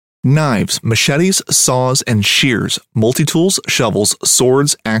Knives, machetes, saws, and shears, multi-tools, shovels,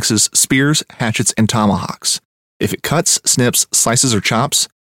 swords, axes, spears, hatchets, and tomahawks. If it cuts, snips, slices, or chops,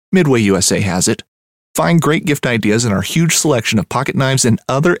 Midway USA has it. Find great gift ideas in our huge selection of pocket knives and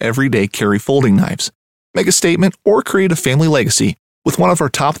other everyday carry folding knives. Make a statement or create a family legacy with one of our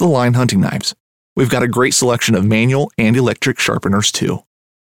top-of-the-line hunting knives. We've got a great selection of manual and electric sharpeners, too.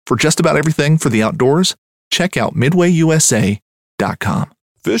 For just about everything for the outdoors, check out MidwayUSA.com.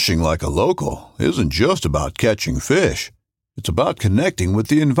 Fishing like a local isn't just about catching fish. It's about connecting with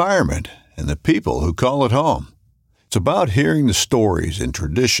the environment and the people who call it home. It's about hearing the stories and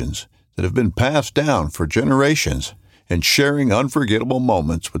traditions that have been passed down for generations and sharing unforgettable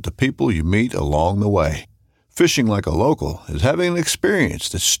moments with the people you meet along the way. Fishing like a local is having an experience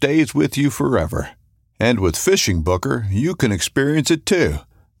that stays with you forever. And with Fishing Booker, you can experience it too,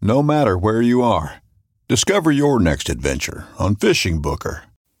 no matter where you are. Discover your next adventure on Fishing Booker.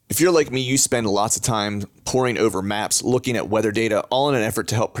 If you're like me, you spend lots of time poring over maps, looking at weather data, all in an effort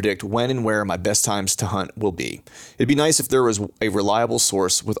to help predict when and where my best times to hunt will be. It'd be nice if there was a reliable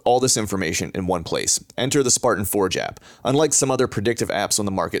source with all this information in one place. Enter the Spartan Forge app. Unlike some other predictive apps on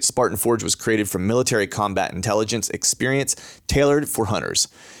the market, Spartan Forge was created from military combat intelligence experience tailored for hunters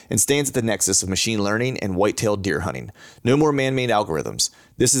and stands at the nexus of machine learning and white-tailed deer hunting. No more man-made algorithms.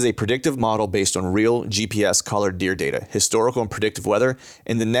 This is a predictive model based on real GPS collared deer data, historical and predictive weather,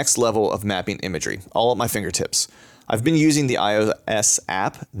 and the next level of mapping imagery, all at my fingertips. I've been using the iOS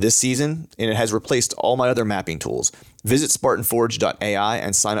app this season, and it has replaced all my other mapping tools. Visit SpartanForge.ai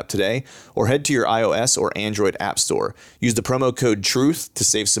and sign up today, or head to your iOS or Android app store. Use the promo code TRUTH to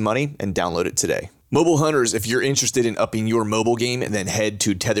save some money and download it today. Mobile hunters, if you're interested in upping your mobile game, then head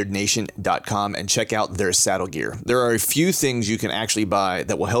to tetherednation.com and check out their saddle gear. There are a few things you can actually buy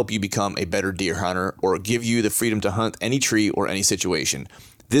that will help you become a better deer hunter or give you the freedom to hunt any tree or any situation.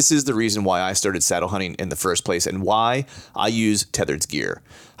 This is the reason why I started saddle hunting in the first place and why I use Tethered's gear.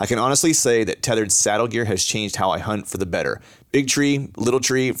 I can honestly say that Tethered's saddle gear has changed how I hunt for the better. Big tree, little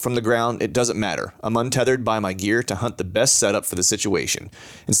tree, from the ground, it doesn't matter. I'm untethered by my gear to hunt the best setup for the situation,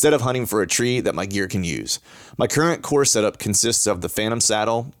 instead of hunting for a tree that my gear can use. My current core setup consists of the Phantom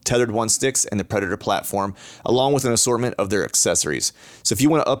saddle, Tethered 1 sticks, and the Predator platform, along with an assortment of their accessories. So if you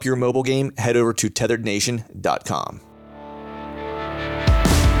want to up your mobile game, head over to tetherednation.com.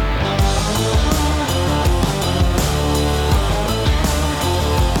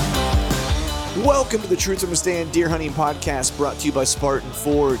 Welcome to the Truth from a Stand Deer Hunting Podcast, brought to you by Spartan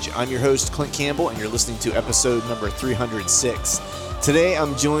Forge. I'm your host, Clint Campbell, and you're listening to episode number 306. Today,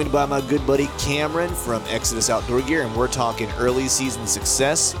 I'm joined by my good buddy Cameron from Exodus Outdoor Gear, and we're talking early season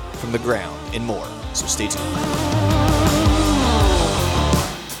success from the ground and more. So stay tuned.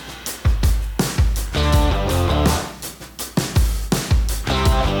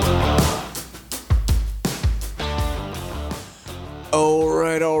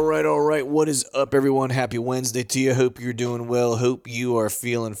 All right. What is up, everyone? Happy Wednesday to you. Hope you're doing well. Hope you are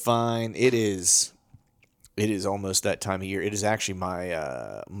feeling fine. It is almost that time of year. It is actually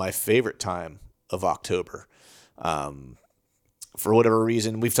my favorite time of October. For whatever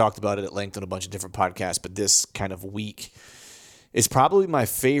reason, we've talked about it at length on a bunch of different podcasts, but this kind of week is probably my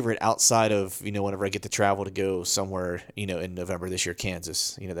favorite outside of, whenever I get to travel to go somewhere, in November this year,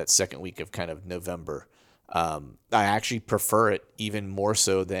 Kansas, that second week of kind of November. I actually prefer it even more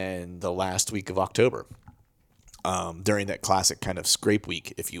so than the last week of October, during that classic kind of scrape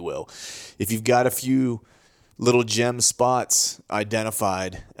week, if you will. If you've got a few little gem spots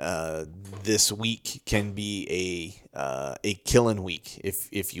identified, this week can be a killing week,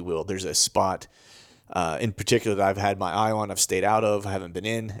 if you will. There's a spot in particular that I've had my eye on, I've stayed out of, I haven't been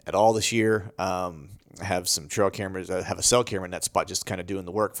in at all this year. I have some trail cameras, I have a cell camera in that spot just kind of doing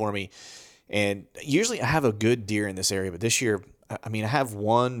the work for me. And usually I have a good deer in this area, but this year, I have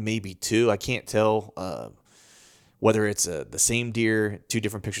one, maybe two. I can't tell whether it's the same deer, two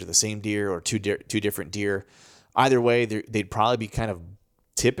different pictures of the same deer, or two different deer. Either way, they'd probably be kind of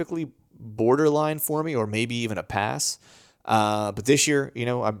typically borderline for me, or maybe even a pass. But this year,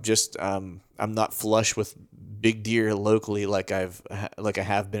 I'm not flush with big deer locally like I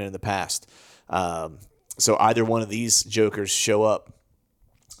have been in the past. So either one of these jokers show up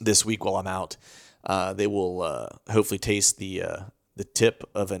this week while I'm out, they will hopefully taste the tip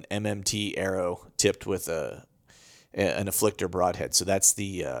of an MMT arrow tipped with an afflictor broadhead. So that's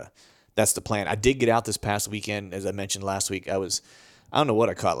the plan. I did get out this past weekend, as I mentioned last week. I don't know what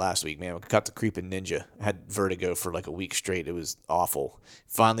I caught last week, man. I caught the creeping ninja. I had vertigo for like a week straight. It was awful.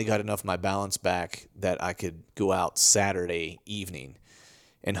 Finally got enough of my balance back that I could go out Saturday evening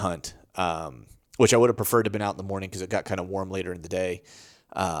and hunt, which I would have preferred to have been out in the morning because it got kind of warm later in the day.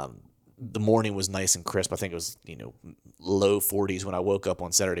 The morning was nice and crisp. I think it was, low 40s when I woke up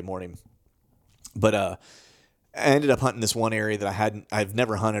on Saturday morning. But I ended up hunting this one area that I've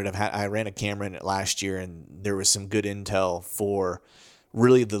never hunted. I ran a camera in it last year, and there was some good intel for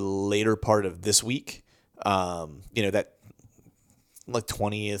really the later part of this week. That like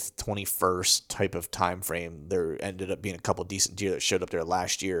 20th, 21st type of time frame. There ended up being a couple decent deer that showed up there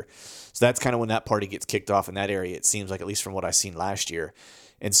last year. So that's kind of when that party gets kicked off in that area, it seems like, at least from what I've seen last year.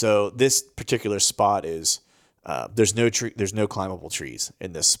 And so this particular spot is there's no climbable trees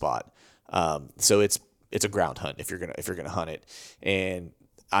in this spot. So it's a ground hunt if you're gonna hunt it. And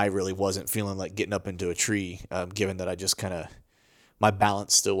I really wasn't feeling like getting up into a tree, given that I just my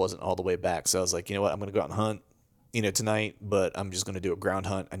balance still wasn't all the way back. So I was like, you know what, I'm gonna go out and hunt, tonight, but I'm just going to do a ground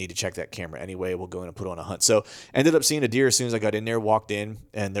hunt. I need to check that camera anyway. We'll go in and put on a hunt. So ended up seeing a deer as soon as I got in there, walked in,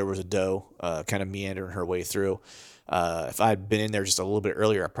 and there was a doe kind of meandering her way through. If I had been in there just a little bit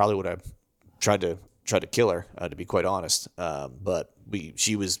earlier, I probably would have tried to kill her, to be quite honest. But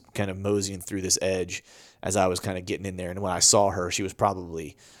she was kind of moseying through this edge as I was kind of getting in there. And when I saw her, she was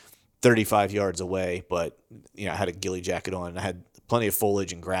probably 35 yards away, but I had a ghillie jacket on and I had plenty of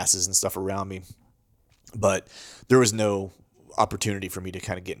foliage and grasses and stuff around me. But there was no opportunity for me to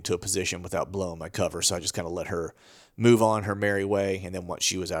kind of get into a position without blowing my cover. So I just kind of let her move on her merry way. And then once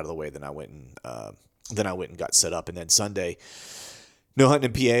she was out of the way, then I went and got set up. And then Sunday, no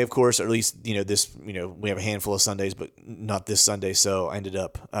hunting in PA, of course, or at least, we have a handful of Sundays, but not this Sunday. So I ended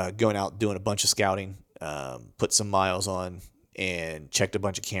up going out, doing a bunch of scouting, put some miles on and checked a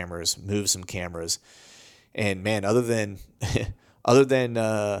bunch of cameras, moved some cameras. And man, other than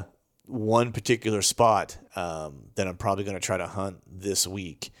one particular spot that I'm probably going to try to hunt this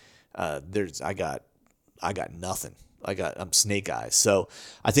week, I got nothing. I'm snake eyes. So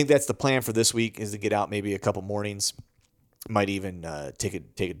I think that's the plan for this week, is to get out maybe a couple mornings. Might even take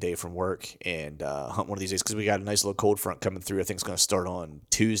a day from work and hunt one of these days, because we got a nice little cold front coming through. I think it's going to start on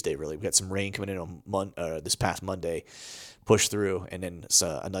Tuesday. Really, we got some rain coming in on this past Monday, push through, and then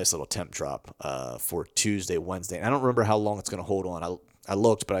a nice little temp drop for Tuesday, Wednesday. And I don't remember how long it's going to hold on. I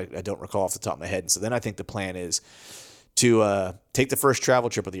looked, but I don't recall off the top of my head. And so then I think the plan is to take the first travel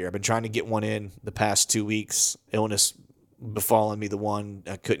trip of the year. I've been trying to get one in the past 2 weeks. Illness befalling me, the one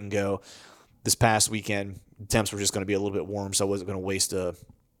I couldn't go. This past weekend, temps were just going to be a little bit warm, so I wasn't going to waste a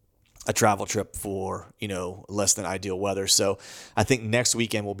travel trip for less than ideal weather. So I think next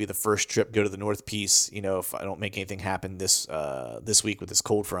weekend will be the first trip, go to the North Piece, if I don't make anything happen this week with this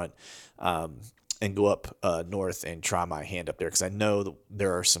cold front, and go up north and try my hand up there, because I know that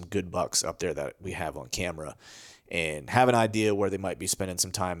there are some good bucks up there that we have on camera, and have an idea where they might be spending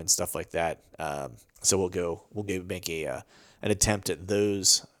some time and stuff like that. So we'll make an attempt at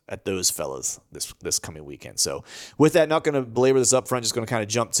those fellas this coming weekend. So with that, not going to belabor this up front, just going to kind of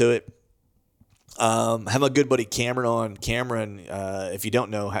jump to it. Have a good buddy Cameron on. Cameron, if you don't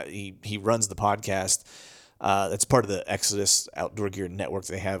know, he runs the podcast. That's part of the Exodus Outdoor Gear Network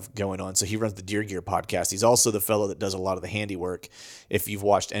they have going on. So he runs the Deer Gear podcast. He's also the fellow that does a lot of the handiwork. If you've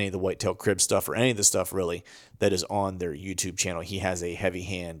watched any of the whitetail crib stuff, or any of the stuff really that is on their YouTube channel, he has a heavy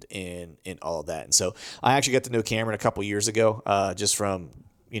hand in all of that. And so I actually got to know Cameron a couple years ago, just from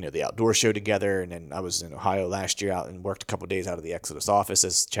the outdoor show together. And then I was in Ohio last year out and worked a couple of days out of the Exodus office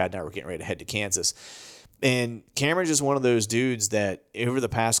as Chad and I were getting ready to head to Kansas. And Cameron's just one of those dudes that over the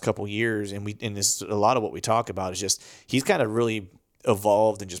past couple of years, and this, a lot of what we talk about is just, he's kind of really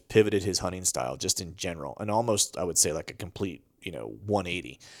evolved and just pivoted his hunting style just in general. And almost, I would say, like a complete,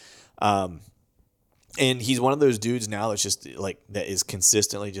 180. And he's one of those dudes now that's just like, that is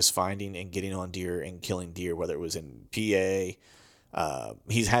consistently just finding and getting on deer and killing deer, whether it was in PA.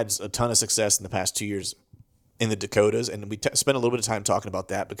 He's had a ton of success in the past 2 years in the Dakotas, and we spent a little bit of time talking about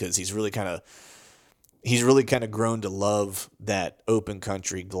that, because he's really kind of grown to love that open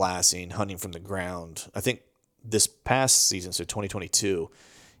country glassing, hunting from the ground. I think this past season, so 2022,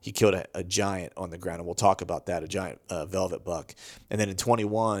 he killed a giant on the ground, and we'll talk about that, a giant velvet buck. And then in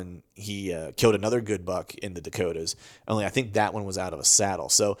 21, he killed another good buck in the Dakotas. Only I think that one was out of a saddle.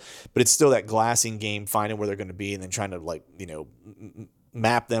 So, but it's still that glassing game, finding where they're going to be, and then trying to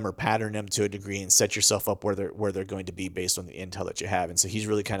map them or pattern them to a degree, and set yourself up where they're going to be based on the intel that you have. And so he's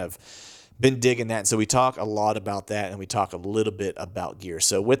really kind of been digging that. And so we talk a lot about that, and we talk a little bit about gear.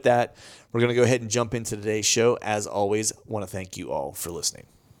 So with that, we're going to go ahead and jump into today's show. As always, want to thank you all for listening.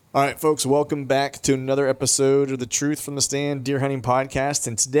 All right, folks, welcome back to another episode of the Truth from the Stand Deer Hunting Podcast.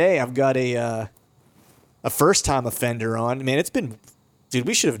 And today I've got a first-time offender on. Man, dude,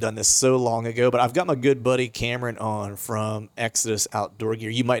 we should have done this so long ago, but I've got my good buddy Cameron on from Exodus Outdoor Gear.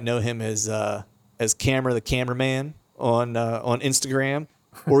 You might know him as Camera the Cameraman on Instagram.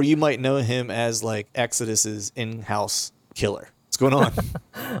 or you might know him as like Exodus's in-house killer. What's going on?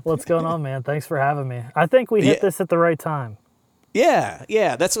 What's going on, man? Thanks for having me. I think we hit this at the right time. Yeah.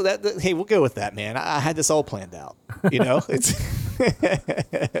 That's what hey, we'll go with that, man. I had this all planned out. You know, it's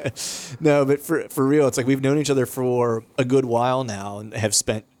no, but for real, it's like we've known each other for a good while now and have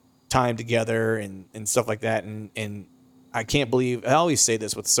spent time together and stuff like that. And I can't believe, I always say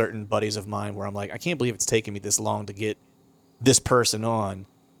this with certain buddies of mine where I'm like, I can't believe it's taken me this long to get this person on.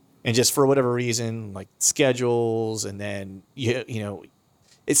 And just for whatever reason, like schedules, and then, you know,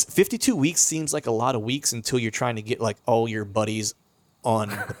 it's 52 weeks seems like a lot of weeks until you're trying to get like all your buddies on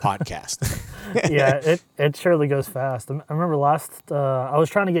the podcast. Yeah, it surely goes fast. I remember I was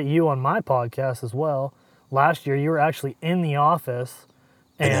trying to get you on my podcast as well. Last year, you were actually in the office,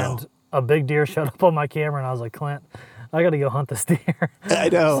 and a big deer showed up on my camera, and I was like, Clint, I got to go hunt this deer. I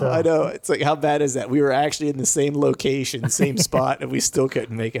know. It's like, how bad is that? We were actually in the same location, same spot, and we still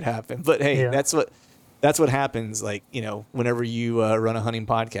couldn't make it happen. But hey, that's what happens. Like, you know, whenever you run a hunting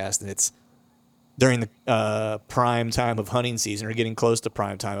podcast and it's during the prime time of hunting season or getting close to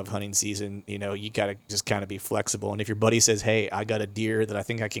prime time of hunting season, you know, you got to just kind of be flexible. And if your buddy says, hey, I got a deer that I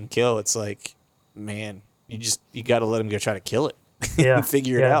think I can kill, it's like, man, you got to let him go try to kill it and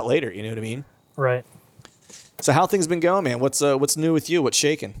figure it out later. You know what I mean? Right. So how things been going, man? What's new with you? What's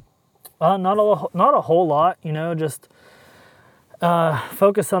shaking? Not a whole lot, you know, just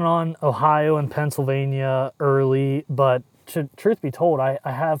focusing on Ohio and Pennsylvania early, but truth be told, I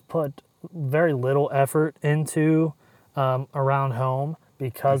have put very little effort into around home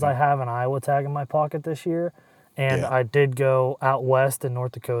because I have an Iowa tag in my pocket this year, and I did go out west in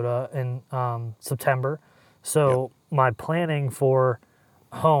North Dakota in September. So my planning for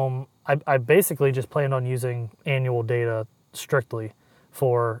home, I basically just planned on using annual data strictly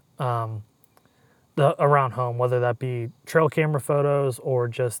for the around home, whether that be trail camera photos or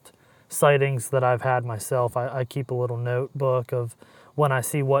just sightings that I've had myself. I keep a little notebook of when I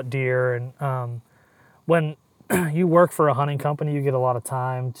see what deer, and when you work for a hunting company, you get a lot of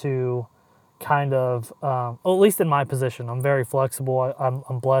time to kind of, well, at least in my position, I'm very flexible.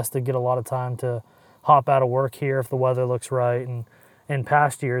 I'm blessed to get a lot of time to hop out of work here if the weather looks right. And in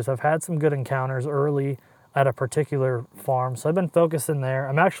past years, I've had some good encounters early at a particular farm, so I've been focusing there.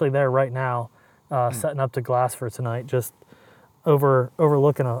 I'm actually there right now, setting up to glass for tonight, just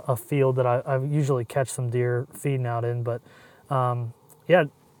overlooking a field that I usually catch some deer feeding out in. But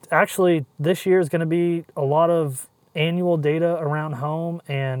actually this year is going to be a lot of annual data around home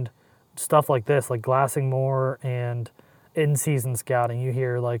and stuff like this, like glassing more and in-season scouting. You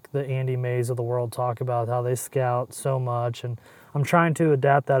hear like the Andy Mays of the world talk about how they scout so much, and I'm trying to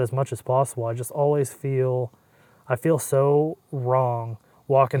adapt that as much as possible. I just always feel so wrong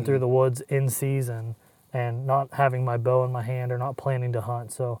walking through the woods in season and not having my bow in my hand or not planning to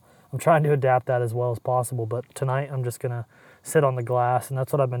hunt. So I'm trying to adapt that as well as possible. But tonight I'm just going to sit on the glass, and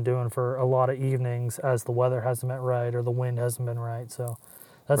that's what I've been doing for a lot of evenings as the weather hasn't been right or the wind hasn't been right. So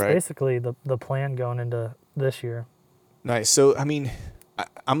that's basically the plan going into this year. Nice. So, I mean,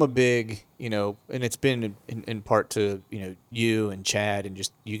 I'm a big, you know, and it's been in part to, you know, you and Chad and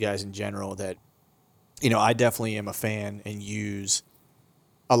just you guys in general that, you know, I definitely am a fan and use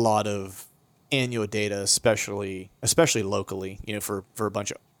a lot of annual data, especially locally, you know, for a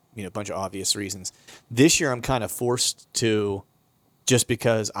bunch of obvious reasons. This year I'm kind of forced to, just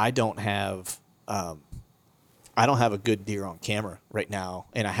because I don't have a good deer on camera right now,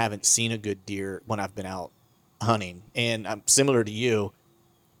 and I haven't seen a good deer when I've been out hunting. And I'm similar to you.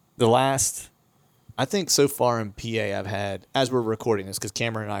 I think so far in PA I've had, as we're recording this, because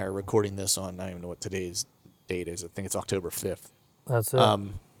Cameron and I are recording this on, I don't even know what today's date is. I think it's October 5th. That's it.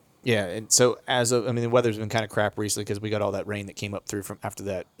 Yeah, and so the weather's been kind of crap recently because we got all that rain that came up through from after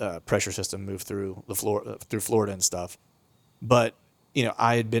that pressure system moved through through Florida and stuff. But, you know,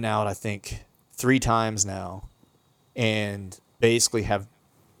 I had been out, I think, 3 times now, and basically have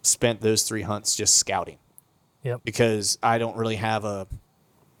spent those 3 hunts just scouting. Yep. Because I don't really have a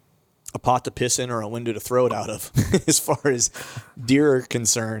pot to piss in or a window to throw it out of as far as deer are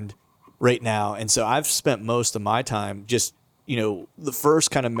concerned right now. And so I've spent most of my time just, you know, the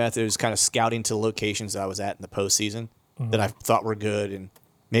first kind of method is kind of scouting to locations that I was at in the postseason that I thought were good, and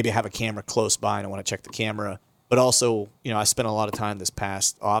maybe I have a camera close by and I want to check the camera. But also, you know, I spent a lot of time this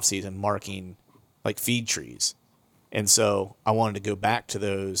past off season marking like feed trees. And so I wanted to go back to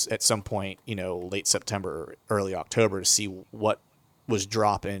those at some point, you know, late September, or early October, to see what was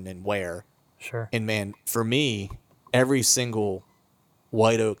dropping and where. Sure. And man, for me, every single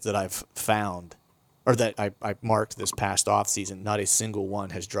white oak that I've found, or that I marked this past off season, not a single one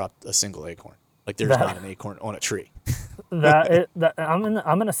has dropped a single acorn. Like there's not an acorn on a tree.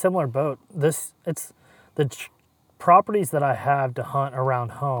 I'm in a similar boat. It's the properties that I have to hunt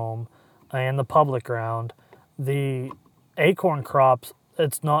around home and the public ground. The acorn crops,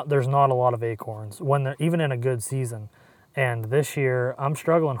 there's not a lot of acorns when they're even in a good season. And this year I'm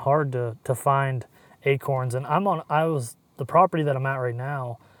struggling hard to find acorns. And the property that I'm at right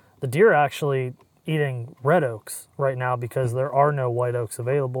now, the deer are actually eating red oaks right now because there are no white oaks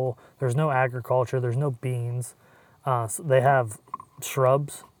available. There's no agriculture. There's no beans. So they have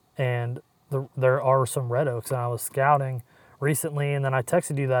shrubs, and there are some red oaks. And I was scouting recently, and then I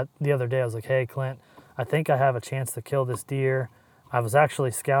texted you that the other day. I was like, hey, Clint, I think I have a chance to kill this deer. I was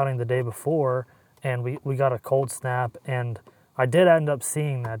actually scouting the day before, and we got a cold snap, and I did end up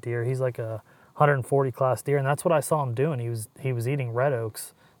seeing that deer. He's like a 140 class deer, and that's what I saw him doing. He was eating red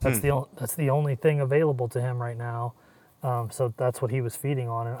oaks. That's the only thing available to him right now. So that's what he was feeding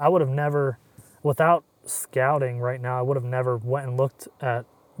on. And I would have never, without scouting right now, I would have never went and looked at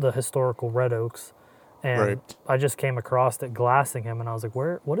the historical red oaks. And Right. I just came across it glassing him, and I was like,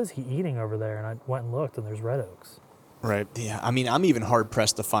 what is he eating over there? And I went and looked, and there's red oaks. Right. Yeah. I mean, I'm even hard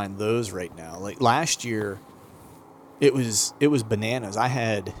pressed to find those right now. Like last year, it was bananas. I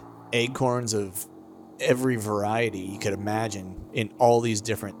had acorns of every variety you could imagine in all these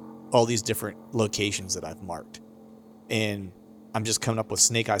different locations that I've marked. And I'm just coming up with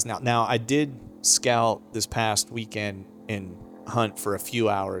snake eyes now. Now I did scout this past weekend and hunt for a few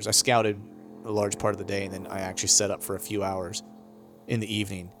hours. I scouted a large part of the day, and then I actually set up for a few hours in the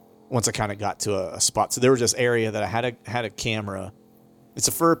evening once I kind of got to a spot. So there was this area that I had a camera. It's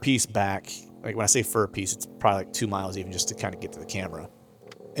a fur piece back. Like when I say fur piece, it's probably like 2 miles even just to kind of get to the camera.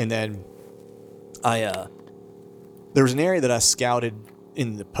 And then there was an area that I scouted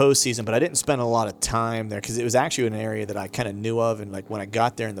in the postseason, but I didn't spend a lot of time there because it was actually an area that I kind of knew of. And like when I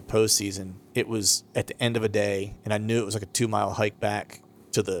got there in the postseason, it was at the end of a day, and I knew it was like a 2-mile hike back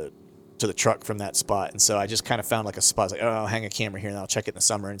to the truck from that spot. And so I just kind of found like a spot. I was like, oh, I'll hang a camera here and I'll check it in the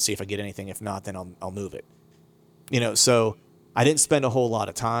summer and see if I get anything. If not, then I'll move it. So I didn't spend a whole lot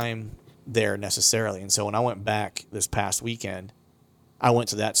of time there necessarily. And so when I went back this past weekend, I went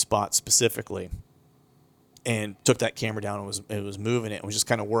to that spot specifically and took that camera down and was moving it and was just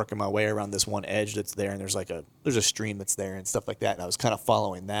kind of working my way around this one edge that's there. And there's a stream that's there and stuff like that. And I was kind of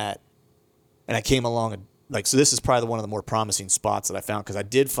following that. And I came along and so this is probably one of the more promising spots that I found, because I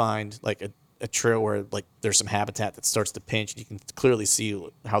did find like a trail where like there's some habitat that starts to pinch. You can clearly see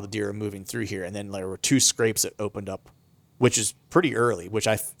how the deer are moving through here. And then there were 2 scrapes that opened up, which is pretty early, which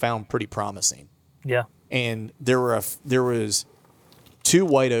I found pretty promising. Yeah. And there was 2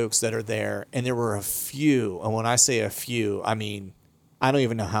 white oaks that are there, and there were a few. And when I say a few, I mean, I don't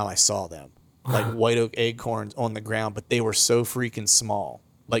even know how I saw them. Like white oak acorns on the ground, but they were so freaking small,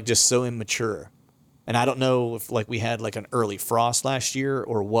 like just so immature. And I don't know if like we had like an early frost last year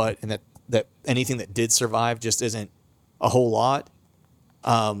or what, and that anything that did survive just isn't a whole lot,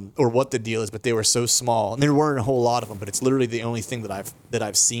 or what the deal is. But they were so small, and there weren't a whole lot of them. But it's literally the only thing that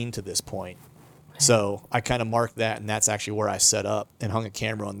I've seen to this point. So I kind of marked that, and that's actually where I set up and hung a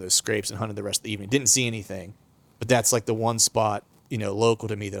camera on those scrapes and hunted the rest of the evening. Didn't see anything, but that's like the one spot local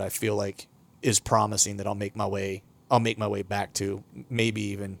to me that I feel like is promising that I'll make my way back to, maybe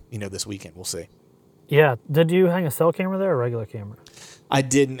even this weekend. We'll see. Yeah. Did you hang a cell camera there or a regular camera? I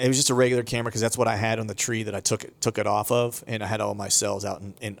didn't. It was just a regular camera because that's what I had on the tree that I took it off of, and I had all my cells out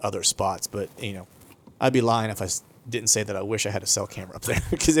in other spots. But I'd be lying if I didn't say that I wish I had a cell camera up there,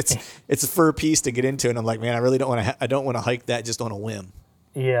 because it's a fur piece to get into, and I'm like, man, I really don't want to hike that just on a whim.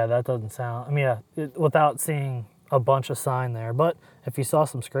 Yeah, that doesn't sound. I mean, without seeing a bunch of sign there, but if you saw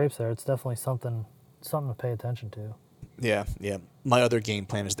some scrapes there, it's definitely something to pay attention to. Yeah. My other game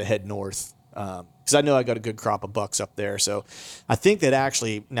plan is to head north, because I know I got a good crop of bucks up there. So I think that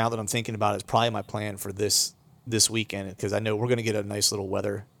actually, now that I'm thinking about it, it's probably my plan for this weekend, because I know we're going to get a nice little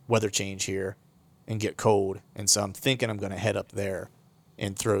weather change here and get cold. And so I'm thinking I'm going to head up there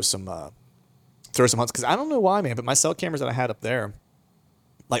and throw some hunts, because I don't know why, man, but my cell cameras that I had up there,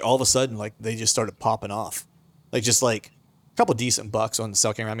 like all of a sudden, like they just started popping off, like just like a couple decent bucks on the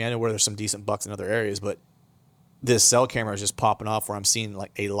cell camera. I mean, I know where there's some decent bucks in other areas, but this cell camera is just popping off where I'm seeing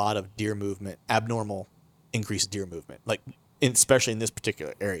like a lot of deer movement, abnormal increased deer movement, like especially in this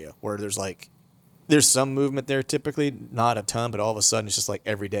particular area where there's some movement there, typically not a ton, but all of a sudden it's just like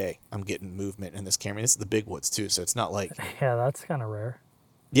every day I'm getting movement in this camera. And it's the big woods too, so it's not like Yeah, that's kind of rare.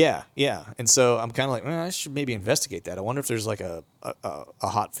 Yeah. And so I'm kind of like, I should maybe investigate that. I wonder if there's like a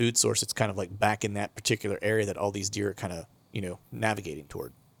hot food source that's kind of like back in that particular area that all these deer are kind of navigating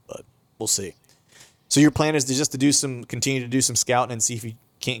toward. But we'll see. So your plan is to continue to do some scouting and see if you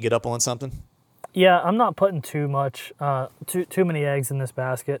can't get up on something? Yeah, I'm not putting too many eggs in this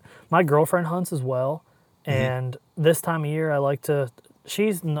basket. My girlfriend hunts as well, and this time of year I like to.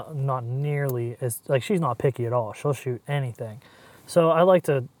 She's not nearly as like she's not picky at all. She'll shoot anything, so I like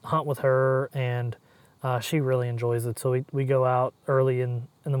to hunt with her, and she really enjoys it. So we go out early in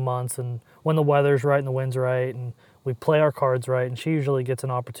the months, and when the weather's right and the wind's right, and we play our cards right, and she usually gets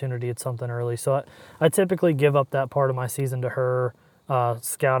an opportunity at something early. So I typically give up that part of my season to her.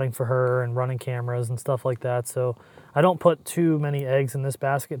 Scouting for her and running cameras and stuff like that. So I don't put too many eggs in this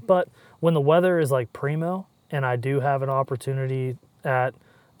basket. But when the weather is like primo and I do have an opportunity at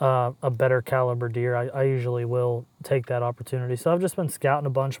a better caliber deer, I usually will take that opportunity. So I've just been scouting a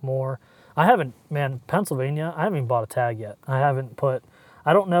bunch more. Pennsylvania, I haven't even bought a tag yet. I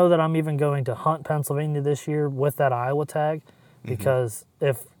don't know that I'm even going to hunt Pennsylvania this year with that Iowa tag because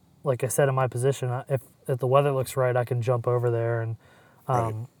if, like I said, in my position, if the weather looks right, I can jump over there and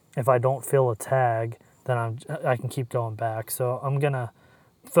if I don't feel a tag, then I can keep going back. So I'm going to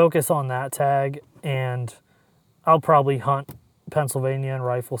focus on that tag, and I'll probably hunt Pennsylvania in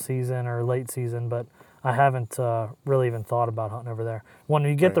rifle season or late season, but I haven't really even thought about hunting over there. When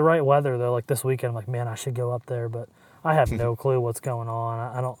you get the right weather, though, like this weekend, I'm like, man, I should go up there, but I have no clue what's going on.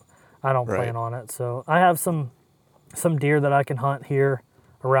 I don't plan on it. So I have some deer that I can hunt here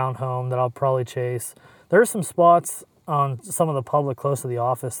around home that I'll probably chase. There's some spots on some of the public close to the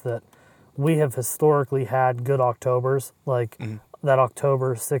office that we have historically had good Octobers, like that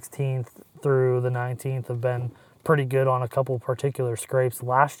October 16th through the 19th have been pretty good on a couple particular scrapes.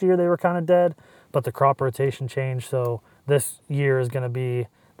 Last year they were kind of dead, but the crop rotation changed, so this year is going to be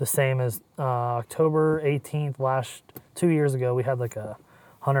the same as October 18th. 2 years ago we had like a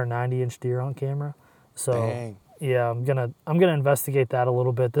 190-inch deer on camera. So Dang. yeah, I'm gonna investigate that a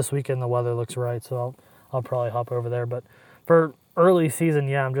little bit. This weekend the weather looks right, so I'll probably hop over there. But for early season,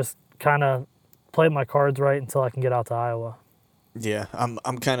 yeah, I'm just kind of playing my cards right until I can get out to Iowa. Yeah,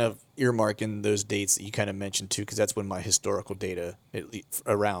 I'm kind of earmarking those dates that you kind of mentioned too, because that's when my historical data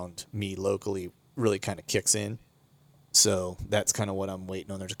around me locally really kind of kicks in. So that's kind of what I'm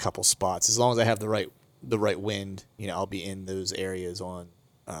waiting on. There's a couple spots. As long as I have the right wind, I'll be in those areas on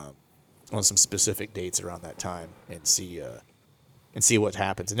some specific dates around that time and see what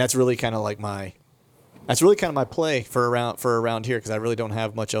happens. And that's really kind of like my play for around here, because I really don't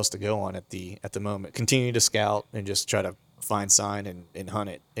have much else to go on at the moment. Continue to scout and just try to find sign and hunt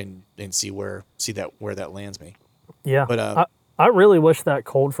it and see where that lands me. Yeah, but I really wish that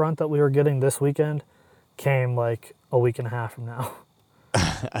cold front that we were getting this weekend came like a week and a half from now.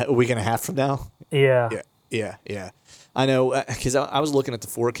 A week and a half from now? Yeah. Yeah. I know, because I was looking at the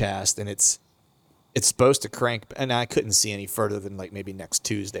forecast, and it's supposed to crank, and I couldn't see any further than like maybe next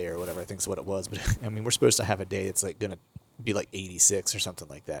Tuesday or whatever I think is what it was. But I mean, we're supposed to have a day that's like going to be like 86 or something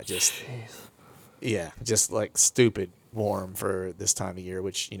like that. Just, Jeez. Yeah, just like stupid warm for this time of year,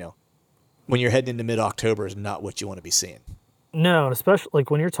 which, when you're heading into mid-October is not what you want to be seeing. No, and especially like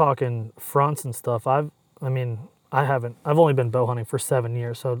when you're talking fronts and stuff. I've only been bow hunting for 7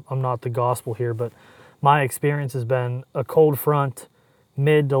 years, so I'm not the gospel here, but my experience has been a cold front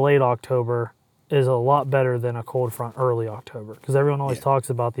mid to late October is a lot better than a cold front early October, because everyone always talks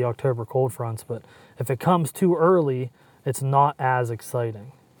about the October cold fronts, but if it comes too early, it's not as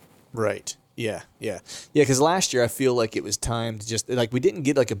exciting. Right. Yeah. Because last year I feel like it was time to just like we didn't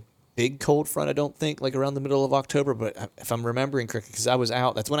get like a big cold front, I don't think, like around the middle of October. But if I'm remembering correctly, because I was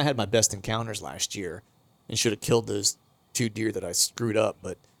out, that's when I had my best encounters last year, and should have killed those 2 deer that I screwed up.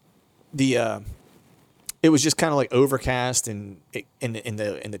 But it was just kind of like overcast, and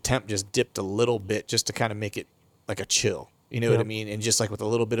the temp just dipped a little bit just to kind of make it like a chill. You know what I mean? And just like with a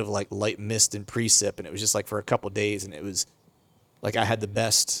little bit of like light mist and precip, and it was just like for a couple of days, and it was like I had the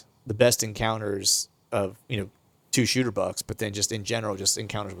best encounters of 2 shooter bucks, but then just in general, just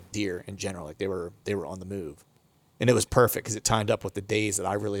encounters with deer in general, like they were on the move, and it was perfect because it timed up with the days that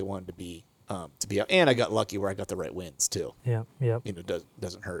I really wanted to be out, and I got lucky where I got the right winds too. Yeah.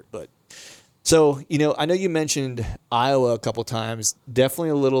 Doesn't hurt, but so I know you mentioned Iowa a couple times. Definitely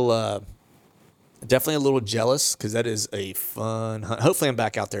a little jealous, because that is a fun hunt. Hopefully I'm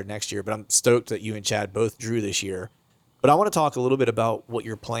back out there next year, but I'm stoked that you and Chad both drew this year. But I want to talk a little bit about what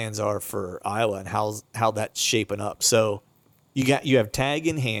your plans are for Iowa and how that's shaping up. So you have tag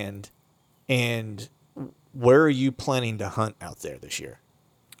in hand, and where are you planning to hunt out there this year?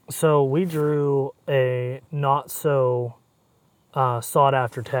 So we drew a not so sought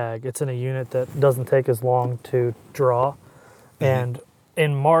after tag. It's in a unit that doesn't take as long to draw. Mm-hmm. And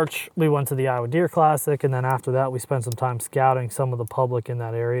in March, we went to the Iowa Deer Classic, and then after that, we spent some time scouting some of the public in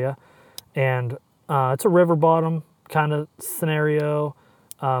that area. And it's a river bottom kind of scenario,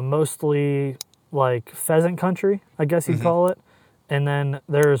 mostly like pheasant country, I guess you'd call it. And then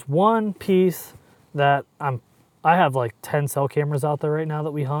there's one piece that I have like 10 cell cameras out there right now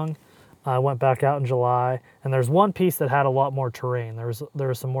that we hung. I went back out in July, and there's one piece that had a lot more terrain. There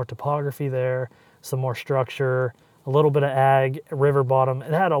was some more topography there, some more structure, a little bit of ag, river bottom.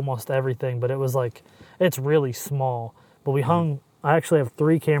 It had almost everything, but it was like, it's really small. But we hung, I actually have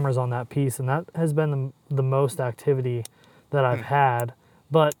 3 cameras on that piece, and that has been the most activity that I've had.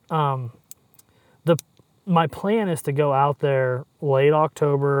 But my plan is to go out there late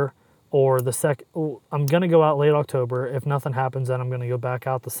October or I'm going to go out late October. If nothing happens, then I'm going to go back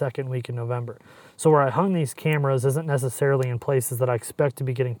out the second week in November. So where I hung these cameras isn't necessarily in places that I expect to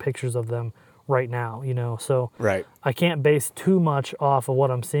be getting pictures of them right now, so Right. I can't base too much off of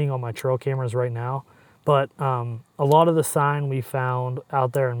what I'm seeing on my trail cameras right now. But a lot of the sign we found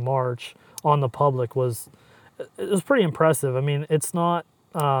out there in March on the public was pretty impressive. I mean, it's not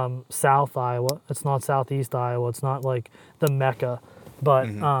South Iowa, it's not Southeast Iowa, it's not like the Mecca, but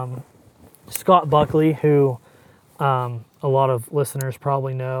Scott Buckley, who a lot of listeners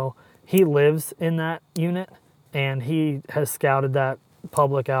probably know, he lives in that unit, and he has scouted that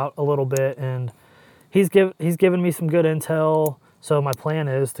public out a little bit, and he's given me some good intel. So my plan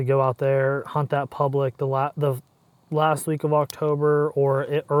is to go out there, hunt that public the last week of October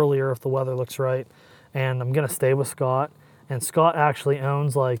or earlier if the weather looks right, and I'm gonna stay with Scott. And Scott actually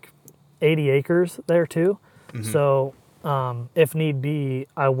owns like 80 acres there too. So if need be,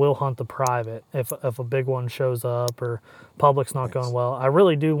 I will hunt the private if a big one shows up or public's not going well. I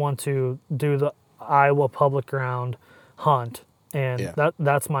really do want to do the Iowa public ground hunt, and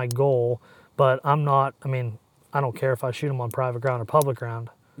that's my goal. But I don't care if I shoot them on private ground or public ground.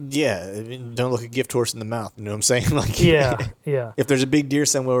 Yeah, I mean, don't look a gift horse in the mouth. You know what I'm saying? Like, Yeah. If there's a big deer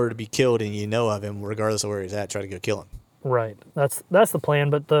somewhere to be killed and you know of him, regardless of where he's at, try to go kill him. Right. That's the plan.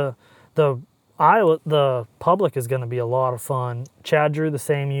 But the public is going to be a lot of fun. Chad drew the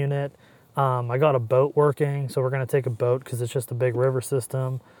same unit. I got a boat working, so we're going to take a boat because it's just a big river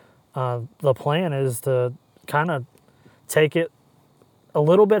system. The plan is to kind of take it a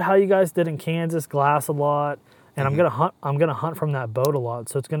little bit how you guys did in Kansas, glass a lot, and I'm gonna hunt from that boat a lot.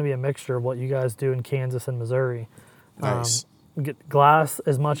 So it's gonna be a mixture of what you guys do in Kansas and Missouri. Nice. Get glass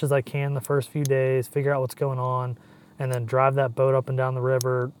as much as I can the first few days, figure out what's going on, and then drive that boat up and down the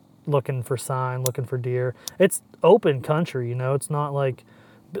river, looking for sign, looking for deer. It's open country, it's not like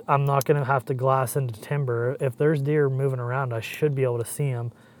I'm not gonna have to glass into timber. If there's deer moving around, I should be able to see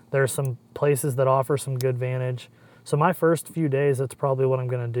them. There's some places that offer some good vantage. So my first few days, that's probably what I'm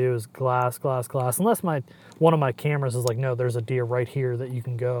going to do is glass. Unless one of my cameras is like, no, there's a deer right here that you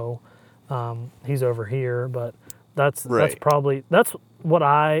can go. He's over here, but that's what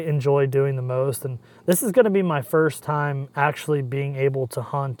I enjoy doing the most. And this is going to be my first time actually being able to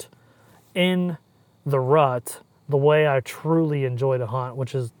hunt in the rut the way I truly enjoy to hunt,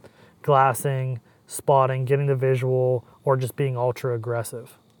 which is glassing, spotting, getting the visual, or just being ultra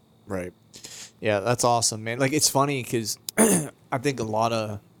aggressive. Right. Yeah, that's awesome, man. Like, it's funny because I think a lot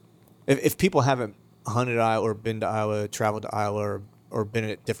of if people haven't hunted Iowa or been to Iowa, traveled to Iowa, or been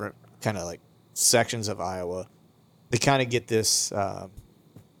at different kind of like sections of Iowa, they kind of get this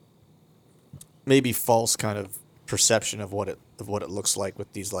maybe false kind of perception of what it looks like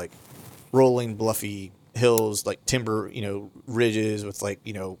with these like rolling, bluffy hills, like timber, ridges with like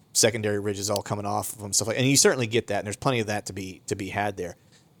secondary ridges all coming off of them, stuff like. And you certainly get that, and there's plenty of that to be had there.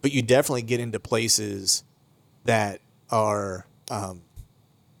 But you definitely get into places that are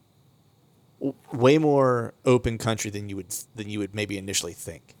way more open country than you would maybe initially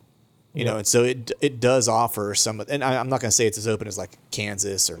think, you know. And so it does offer some. And I'm not going to say it's as open as like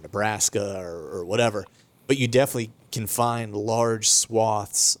Kansas or Nebraska or whatever, but you definitely can find large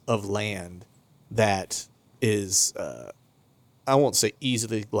swaths of land that is I won't say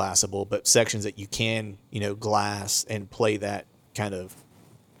easily glassable, but sections that you can glass and play that kind of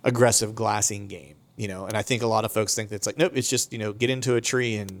aggressive glassing game, and I think a lot of folks think that it's like, nope, it's just, get into a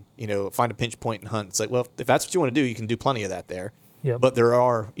tree and, find a pinch point and hunt. It's like, well, if that's what you want to do, you can do plenty of that there. Yeah. But there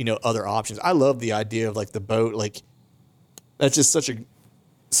are, other options. I love the idea of like the boat, like that's just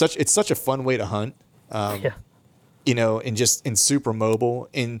it's such a fun way to hunt. And super mobile.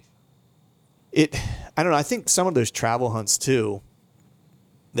 And I don't know, I think some of those travel hunts too,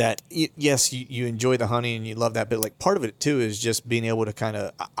 that yes, you enjoy the hunting and you love that, but like part of it too is just being able to kind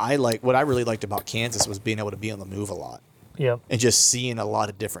of, what I really liked about Kansas was being able to be on the move a lot. Yeah. And just seeing a lot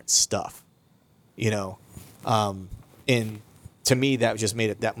of different stuff, and to me that just made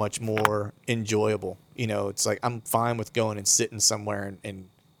it that much more enjoyable. It's like I'm fine with going and sitting somewhere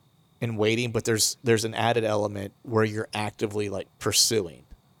and waiting, but there's an added element where you're actively like pursuing,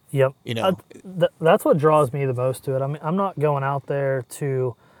 Yep. You know, That's what draws me the most to it. I mean, I'm not going out there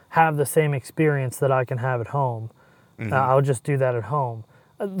to have the same experience that I can have at home. I'll just do that at home.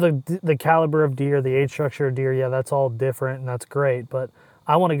 The caliber of deer, the age structure of deer, yeah, that's all different and that's great. But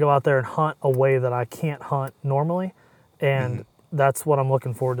I want to go out there and hunt a way that I can't hunt normally, and that's what I'm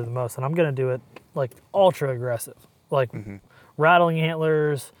looking forward to the most. And I'm going to do it like ultra aggressive, like rattling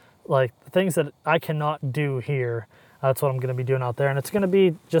antlers, like things that I cannot do here. That's what I'm going to be doing out there, and it's going to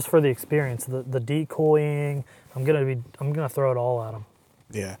be just for the experience, the decoying. I'm going to throw it all at them.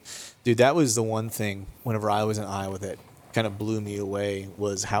 Yeah, dude, that was the one thing whenever I was in Iowa that kind of blew me away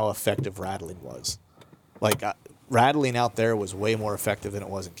was how effective rattling was. Like rattling out there was way more effective than it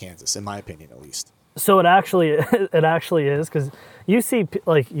was in Kansas, in my opinion, at least. So it actually is, because you see,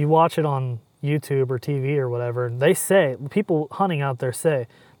 like, you watch it on YouTube or TV or whatever, and they say, people hunting out there say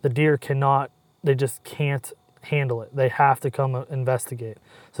the deer they just can't handle it. They have to come investigate.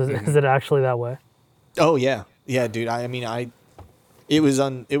 So is it actually that way? Oh yeah, yeah, dude. I mean, it was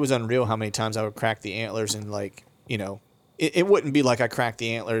unreal how many times I would crack the antlers, and like, you know, it wouldn't be like I cracked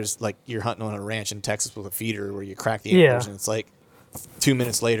the antlers like you're hunting on a ranch in Texas with a feeder where you crack the antlers and it's like 2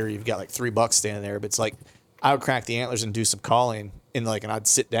 minutes later you've got like 3 bucks standing there. But it's like I would crack the antlers and do some calling, and I'd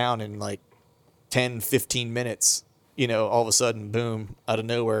sit down and like 10, 15 minutes, you know, all of a sudden, boom, out of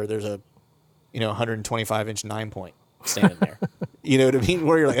nowhere, there's a, you know, 125-inch 9-point standing there. You know what I mean?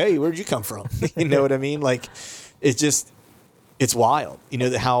 Where you're like, hey, where'd you come from? You know what I mean? Like, it's wild. You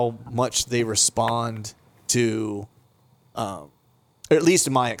know, how much they respond to, or at least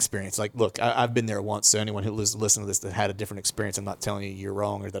in my experience. Like, look, I've been there once, so anyone who listened to this that had a different experience, I'm not telling you you're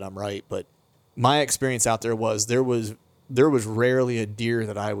wrong or that I'm right, but my experience out there was there was rarely a deer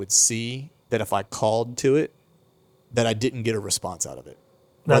that I would see that if I called to it, that I didn't get a response out of it.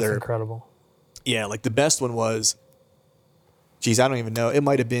 That's incredible. Yeah, like the best one was, geez, I don't even know. It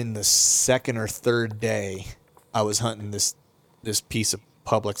might have been the second or third day I was hunting this piece of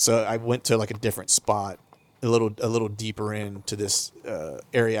public. So I went to like a different spot, a little deeper into this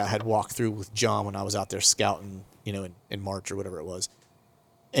area I had walked through with John when I was out there scouting, you know, in March or whatever it was.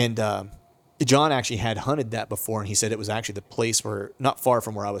 And John actually had hunted that before, and he said it was actually the place where, not far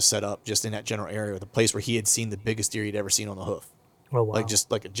from where I was set up, just in that general area, the place where he had seen the biggest deer he'd ever seen on the hoof. Oh, wow. Like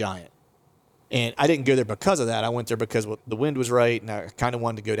just like a giant. And I didn't go there because of that. I went there because the wind was right, and I kind of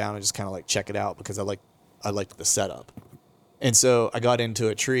wanted to go down and just kind of like check it out because I liked the setup. And so I got into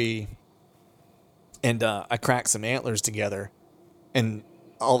a tree, and I cracked some antlers together, and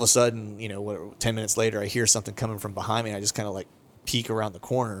all of a sudden, you know, 10 minutes later, I hear something coming from behind me, and I just kind of like peek around the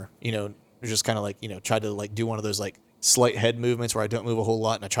corner, you know, just kind of like, you know, tried to like do one of those like slight head movements where I don't move a whole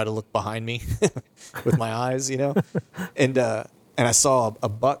lot, and I try to look behind me with my eyes, you know, and I saw a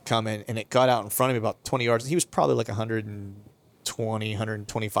buck coming, and it got out in front of me about 20 yards. He was probably like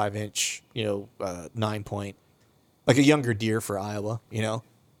 125 inch, you know, 9-point, like a younger deer for Iowa, you know.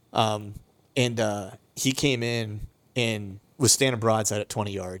 And he came in and was standing broadside at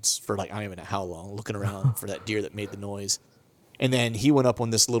 20 yards for like, I don't even know how long, looking around for that deer that made the noise. And then he went up on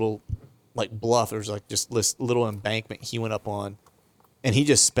this little like bluff. There was like just this little embankment he went up on. And he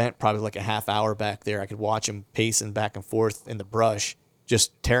just spent probably like a half hour back there. I could watch him pacing back and forth in the brush,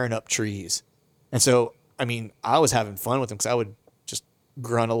 just tearing up trees. And so, I mean, I was having fun with him because I would just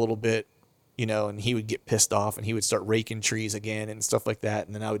grunt a little bit, you know, and he would get pissed off and he would start raking trees again and stuff like that.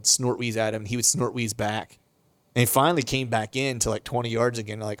 And then I would snort wheeze at him and he would snort wheeze back. And he finally came back in to like 20 yards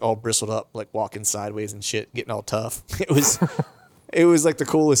again, like all bristled up, like walking sideways and shit, getting all tough. It was like the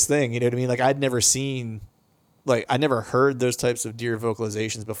coolest thing. You know what I mean? Like I never heard those types of deer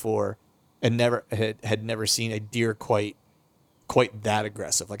vocalizations before, and had never seen a deer quite that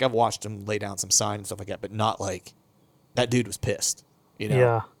aggressive. Like I've watched him lay down some sign and stuff like that, but not like that dude was pissed, you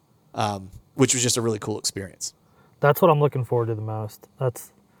know? Yeah. Which was just a really cool experience. That's what I'm looking forward to the most.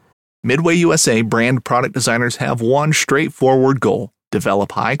 Midway USA brand product designers have one straightforward goal: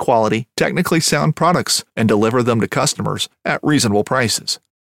 develop high-quality, technically sound products and deliver them to customers at reasonable prices.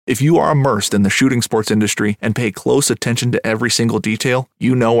 If you are immersed in the shooting sports industry and pay close attention to every single detail,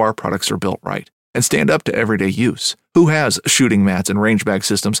 you know our products are built right and stand up to everyday use. Who has shooting mats and range bag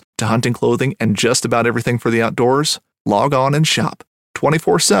systems to hunting clothing and just about everything for the outdoors? Log on and shop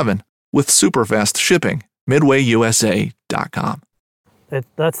 24/7 with super fast shipping. MidwayUSA.com.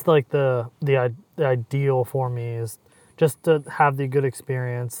 That's like the ideal for me, is just to have the good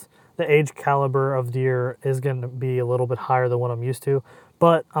experience. The age caliber of deer is going to be a little bit higher than what I'm used to,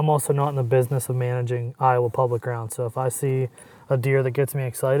 but I'm also not in the business of managing Iowa public ground. So if I see a deer that gets me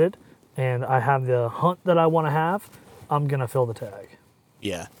excited and I have the hunt that I want to have, I'm going to fill the tag.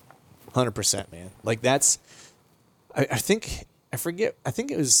 Yeah, 100%, man. Like I think I forget. I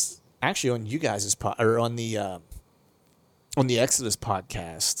think it was actually on you guys' or on the Exodus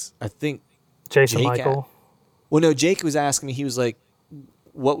podcast. I think Jason Jake Michael. Well, no, Jake was asking me. He was like,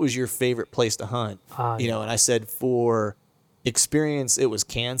 "What was your favorite place to hunt?" Yeah. And I said for experience, it was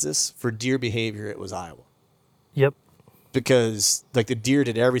Kansas. For deer behavior, it was Iowa. Yep. Because like the deer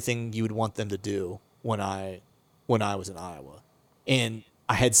did everything you would want them to do when I was in Iowa, and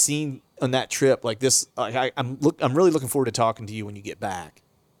I had seen on that trip like this. I'm really looking forward to talking to you when you get back.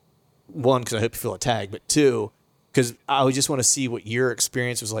 One, because I hope you feel attacked, but two, because I would just want to see what your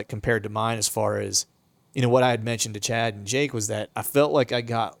experience was like compared to mine. As far as what I had mentioned to Chad and Jake was that I felt like I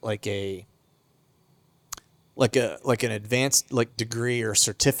got like an advanced like degree or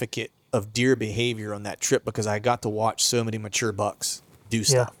certificate of deer behavior on that trip because I got to watch so many mature bucks do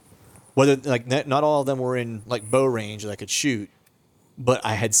stuff. Whether like not all of them were in like bow range that I could shoot, but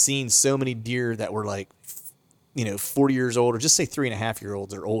I had seen so many deer that were like 40 years old, or just say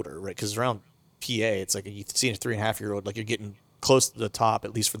 3.5-year-olds or older, right? Because around PA, it's like you see a 3.5-year-old, like you're getting close to the top,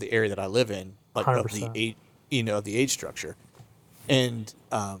 at least for the area that I live in, like 100%. of the age, of the age structure, and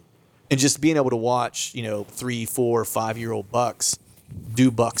just being able to watch 3, 4, 5-year-old bucks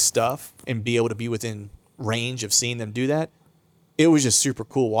do buck stuff and be able to be within range of seeing them do that. It was just super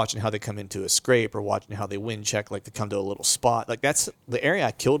cool watching how they come into a scrape or watching how they wind check, like they come to a little spot. Like that's the area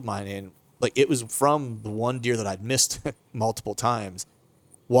I killed mine in. Like it was from the one deer that I'd missed multiple times.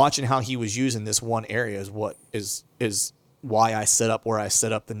 Watching how he was using this one area is why I set up where I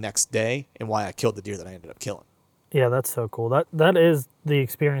set up the next day and why I killed the deer that I ended up killing. Yeah, that's so cool. That is the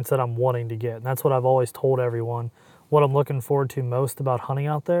experience that I'm wanting to get. And that's what I've always told everyone. What I'm looking forward to most about hunting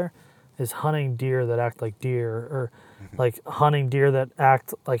out there is hunting deer that act like deer, or like hunting deer that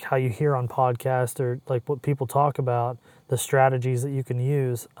act like how you hear on podcasts, or like what people talk about, the strategies that you can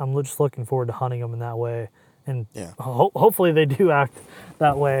use. I'm just looking forward to hunting them in that way. And hopefully they do act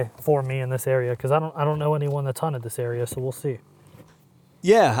that way for me in this area, because I don't know anyone that's hunted this area, so we'll see.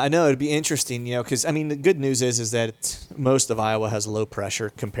 Yeah, I know. It'd be interesting, because, I mean, the good news is that most of Iowa has low pressure,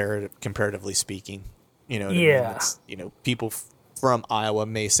 comparatively speaking. You know what I mean? It's, people from Iowa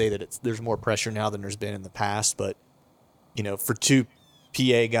may say that there's more pressure now than there's been in the past, but, for two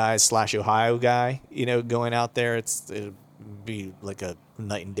PA guys / Ohio guy, going out there, it'd be like a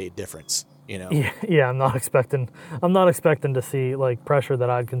night and day difference, Yeah, I'm not expecting to see like pressure that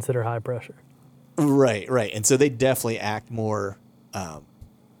I'd consider high pressure. Right. And so they definitely act more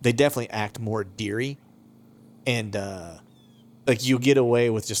deery, and like you get away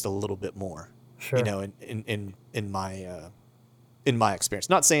with just a little bit more. Sure. In my experience.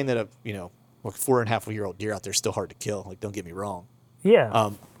 Not saying that a 4.5-year-old deer out there is still hard to kill. Like, don't get me wrong. Yeah.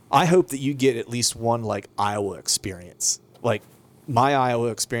 I hope that you get at least one like Iowa experience. Like my Iowa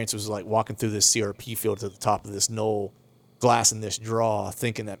experience was like walking through this CRP field to the top of this knoll, glassing this draw,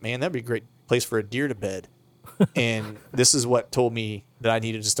 thinking that, man, that'd be a great place for a deer to bed. And this is what told me that I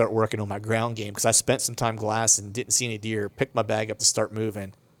needed to start working on my ground game, because I spent some time glassing, didn't see any deer, picked my bag up to start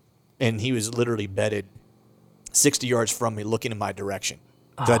moving, and he was literally bedded 60 yards from me looking in my direction.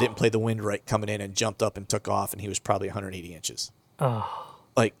 So I didn't play the wind right coming in, and jumped up and took off, and he was probably 180 inches.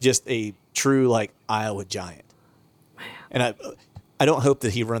 Like just a true like Iowa giant. Man. And I don't hope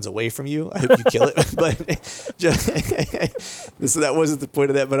that he runs away from you. I hope you kill it. But so that wasn't the point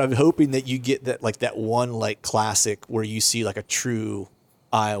of that. But I'm hoping that you get that one like classic where you see like a true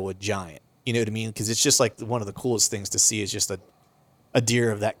Iowa giant. You know what I mean? Because it's just like one of the coolest things to see is just a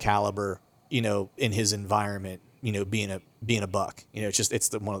deer of that caliber, in his environment, being a buck.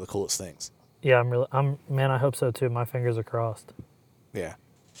 It's one of the coolest things. Yeah, I hope so too. My fingers are crossed. Yeah.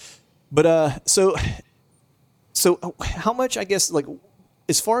 But so how much, I guess, like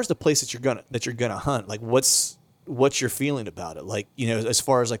as far as the place that you're gonna hunt, like what's your feeling about it? Like, as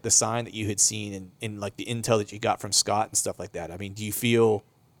far as like the sign that you had seen and like the intel that you got from Scott and stuff like that. I mean, do you feel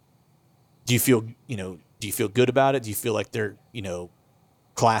good about it? Do you feel like they're,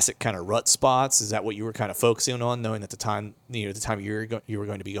 classic kind of rut spots? Is that what you were kind of focusing on, knowing that the time you were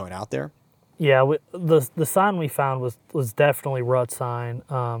going to be going out there? Yeah, the sign we found was definitely rut sign.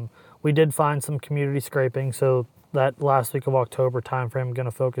 We did find some community scraping, so that last week of October timeframe, I'm going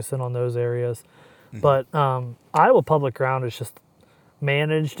to focus in on those areas. Mm-hmm. But Iowa public ground is just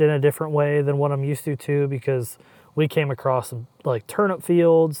managed in a different way than what I'm used to too, because we came across some like turnip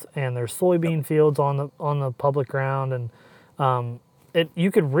fields and there's soybean fields on the public ground, and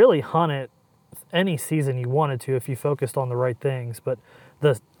you could really hunt it any season you wanted to if you focused on the right things. But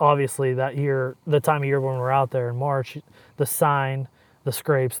obviously that year, the time of year when we're out there in March, the sign, the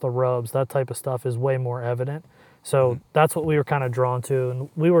scrapes, the rubs, that type of stuff is way more evident. So that's what we were kind of drawn to. And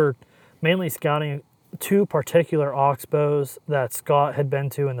we were mainly scouting two particular oxbows that Scott had been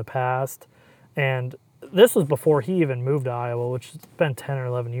to in the past, and this was before he even moved to Iowa, which has been 10 or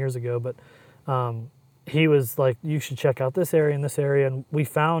 11 years ago, but he was like, you should check out this area and this area, and we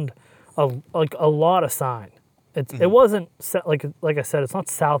found a lot of sign. It wasn't, like I said, it's not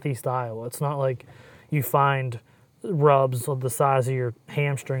southeast Iowa. It's not like you find rubs of the size of your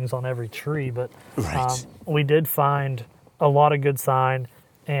hamstrings on every tree, but we did find a lot of good sign,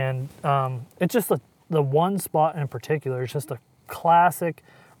 and it's just the one spot in particular is just a classic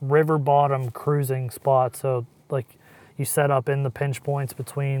river bottom cruising spot. So like you set up in the pinch points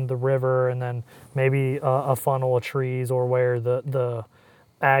between the river and then maybe a funnel of trees, or where the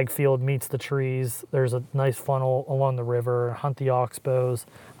ag field meets the trees. There's a nice funnel along the river, hunt the oxbows,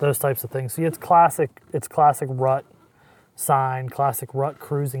 those types of things. See, it's classic rut sign, classic rut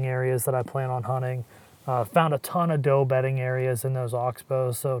cruising areas that I plan on hunting. Found a ton of doe bedding areas in those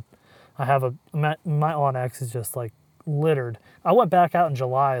oxbows. So I have my onX is just like littered. I went back out in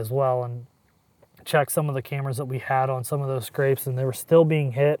July as well and checked some of the cameras that we had on some of those scrapes, and they were still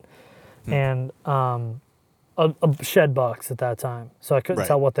being hit, and shed bucks at that time. So I couldn't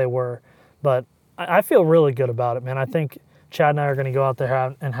tell what they were, but I feel really good about it, man. I think Chad and I are going to go out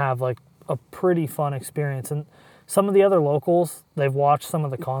there and have like a pretty fun experience. And some of the other locals, they've watched some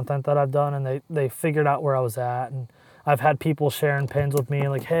of the content that I've done, and they figured out where I was at. And I've had people sharing pins with me,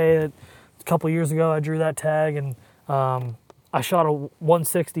 like, hey, a couple years ago I drew that tag, and I shot a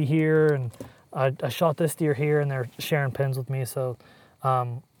 160 here, and I shot this deer here, and they're sharing pins with me. So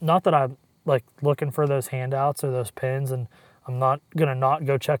not that I'm like looking for those handouts or those pins, and I'm not gonna not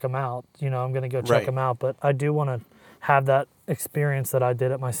go check them out. You know, I'm gonna go check them out, but I do want to have that experience that I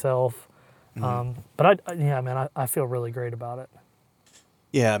did it myself. But I feel really great about it.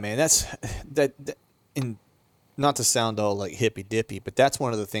 Yeah, man, that's that. And not to sound all like hippy dippy, but that's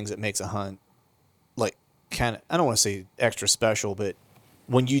one of the things that makes a hunt like kind of, I don't want to say extra special, but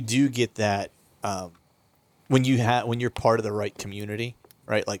when you do get that, when you're part of the right community,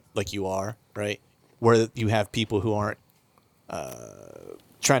 right? Like you are, right? Where you have people who aren't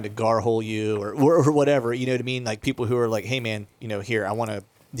trying to garhole you or whatever, you know what I mean? Like people who are like, hey man, you know,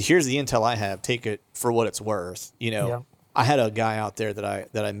 here's the intel I have, take it for what it's worth. You know, I had a guy out there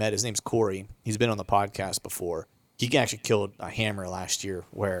that I met, his name's Corey. He's been on the podcast before. He actually killed a hammer last year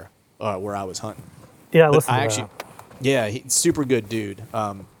where I was hunting. Yeah, listen to that. Yeah, he's super good dude.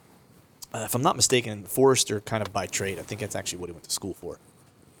 If I'm not mistaken, forester kind of by trade. I think that's actually what he went to school for.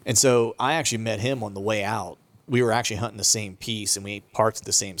 And so I actually met him on the way out. We were actually hunting the same piece, and we parked at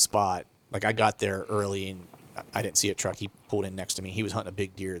the same spot. Like I got there early, and I didn't see a truck. He pulled in next to me. He was hunting a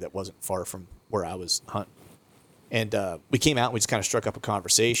big deer that wasn't far from where I was hunting. And we came out, and we just kind of struck up a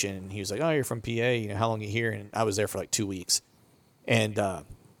conversation. And he was like, "Oh, you're from PA. You know, how long are you here?" And I was there for like 2 weeks. And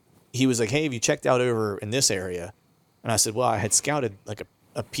he was like, "Hey, have you checked out over in this area?" And I said, "Well, I had scouted like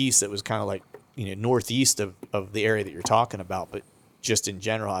a piece that was kind of like, you know, northeast of the area that you're talking about, but just in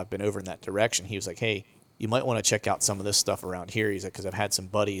general, I've been over in that direction." He was like, "Hey, you might want to check out some of this stuff around here." He's like, "Because I've had some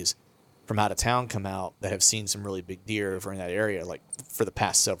buddies from out of town come out that have seen some really big deer over in that area, like for the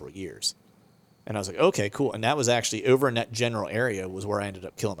past several years." And I was like, "Okay, cool." And that was actually over in that general area was where I ended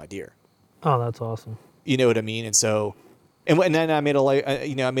up killing my deer. Oh, that's awesome. You know what I mean? And so, and then I made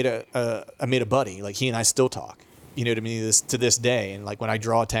I made a buddy. Like he and I still talk. You know what I mean? To this day. And like when I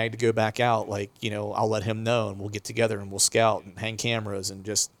draw a tag to go back out, like, you know, I'll let him know, and we'll get together and we'll scout and hang cameras, and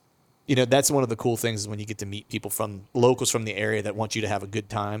just, you know, that's one of the cool things is when you get to meet people from locals from the area that want you to have a good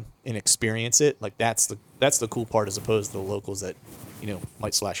time and experience it. Like that's the cool part, as opposed to the locals that, you know,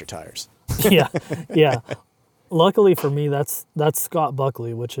 might slash your tires. Yeah. Luckily for me, that's Scott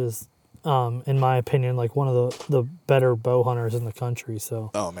Buckley, which is, in my opinion, like one of the better bow hunters in the country.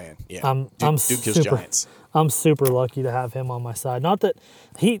 So. Oh man, yeah. I'm super lucky to have him on my side. Not that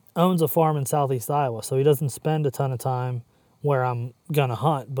he owns a farm in southeast Iowa, so he doesn't spend a ton of time where I'm gonna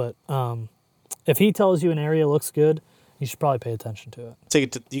hunt. But if he tells you an area looks good, you should probably pay attention to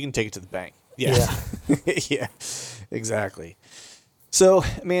it. You can take it to the bank. Yeah. Yeah, exactly. So,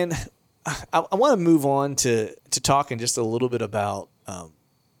 man, I want to move on to talking just a little bit about,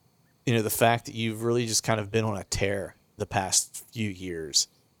 you know, the fact that you've really just kind of been on a tear the past few years.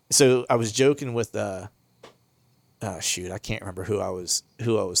 So I was joking with, I can't remember who I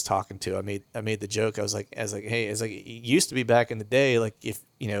was talking to. I made the joke. I was like, hey, it used to be back in the day, like if,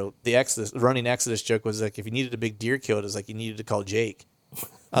 you know, the running Exodus joke was like, if you needed a big deer killed, it was like you needed to call Jake.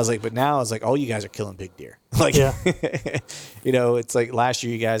 I was like, but now it's like all you guys are killing big deer. Like, yeah. You know, it's like last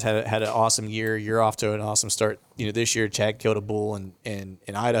year you guys had an awesome year. You're off to an awesome start. You know, this year Chad killed a bull in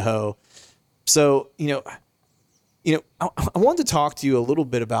Idaho. So, you know, I wanted to talk to you a little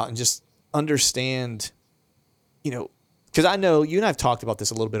bit about, and just understand, because I know you and I've talked about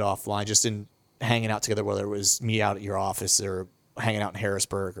this a little bit offline, just in hanging out together, whether it was me out at your office or hanging out in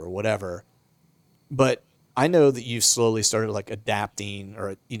Harrisburg or whatever. But I know that you've slowly started like adapting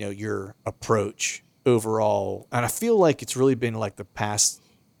or, your approach overall. And I feel like it's really been like the past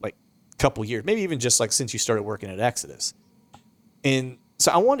like couple years, maybe even just like since you started working at Exodus. And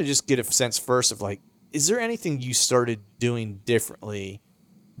so I want to just get a sense first of like, is there anything you started doing differently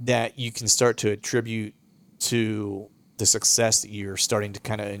that you can start to attribute to the success that you're starting to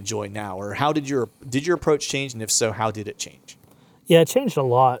kind of enjoy now? Or how did your approach change? And if so, how did it change? Yeah, it changed a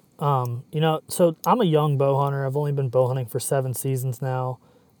lot. So I'm a young bow hunter. I've only been bow hunting for 7 seasons now.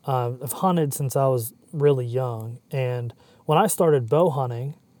 I've hunted since I was really young. And when I started bow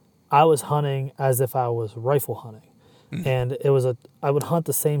hunting, I was hunting as if I was rifle hunting. And I would hunt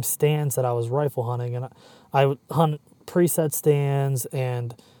the same stands that I was rifle hunting, and I would hunt preset stands.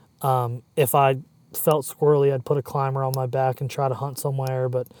 And if I felt squirrely, I'd put a climber on my back and try to hunt somewhere.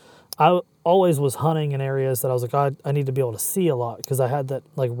 But I always was hunting in areas that I was like, I need to be able to see a lot, because I had that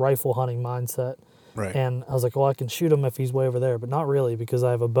like rifle hunting mindset. Right. And I was like, well, I can shoot him if he's way over there, but not really, because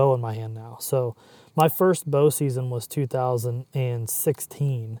I have a bow in my hand now. So my first bow season was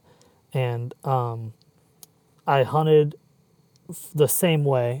 2016, and I hunted the same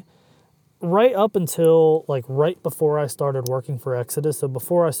way right up until like right before I started working for Exodus. So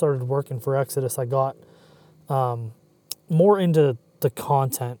before I started working for Exodus, I got more into the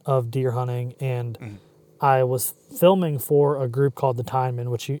content of deer hunting, and I was filming for a group called the Tineman,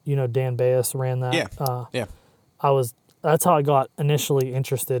 which Dan Bayes ran that. Yeah. That's how I got initially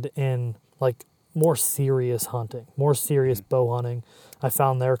interested in like more serious hunting, more serious bow hunting. I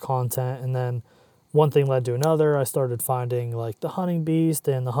found their content, and then one thing led to another. I started finding like the Hunting Beast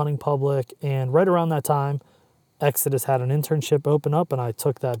and the Hunting Public, and right around that time, Exodus had an internship open up, and I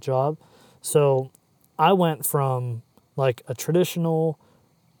took that job. So I went from like a traditional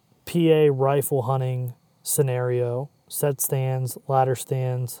PA rifle hunting scenario, set stands, ladder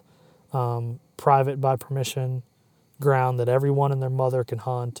stands, private by permission ground that everyone and their mother can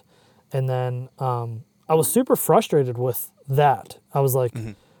hunt. And then I was super frustrated with that. I was like,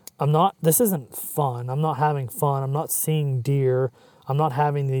 this isn't fun. I'm not having fun. I'm not seeing deer. I'm not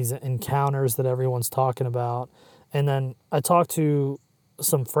having these encounters that everyone's talking about. And then I talked to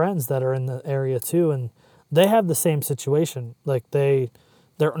some friends that are in the area too, and they have the same situation. Like they're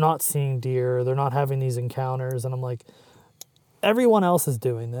not seeing deer. They're not having these encounters. And I'm like, everyone else is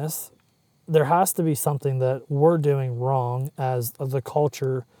doing this. There has to be something that we're doing wrong as the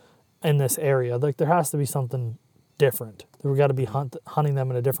culture in this area. Like there has to be something different. We've got to be hunting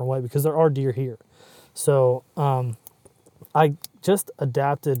them in a different way, because there are deer here. So I just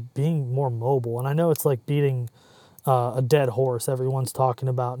adapted being more mobile. And I know it's like beating a dead horse. Everyone's talking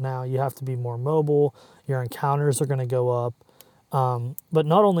about now you have to be more mobile. Your encounters are going to go up. But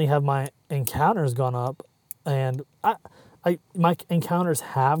not only have my encounters gone up, and my encounters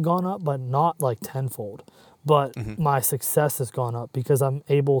have gone up, but not like tenfold. But my success has gone up because I'm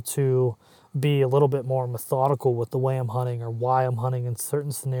able to be a little bit more methodical with the way I'm hunting or why I'm hunting in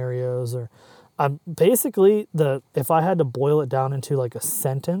certain scenarios. Or I'm basically if I had to boil it down into like a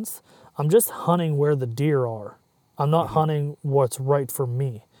sentence, I'm just hunting where the deer are. I'm not hunting what's right for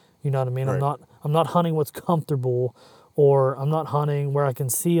me. You know what I mean? Right. I'm not hunting what's comfortable, or I'm not hunting where I can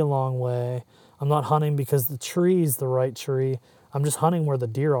see a long way. I'm not hunting because the tree's the right tree. I'm just hunting where the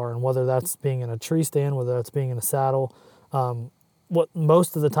deer are, and whether that's being in a tree stand, whether that's being in a saddle.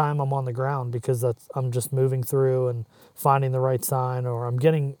 Most of the time I'm on the ground, because I'm just moving through and finding the right sign, or I'm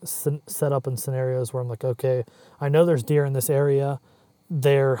getting set up in scenarios where I'm like, okay, I know there's deer in this area.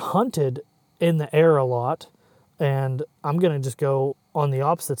 They're hunted in the air a lot, and I'm going to just go on the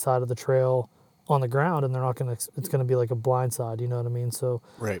opposite side of the trail on the ground, and it's going to be like a blind side, you know what I mean? So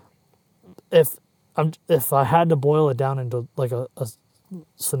Right. if I had to boil it down into like a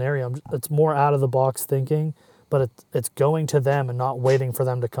scenario, it's more out of the box thinking, but it's going to them and not waiting for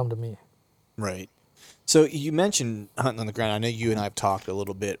them to come to me. Right. So you mentioned hunting on the ground. I know you and I have talked a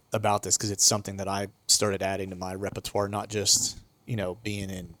little bit about this, because it's something that I started adding to my repertoire, not just,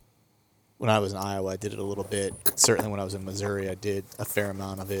 being when I was in Iowa, I did it a little bit. Certainly when I was in Missouri, I did a fair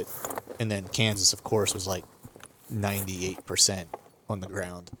amount of it. And then Kansas, of course, was like 98% on the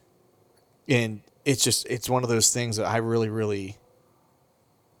ground. And it's one of those things that I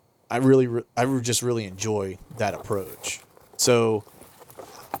just really enjoy that approach. So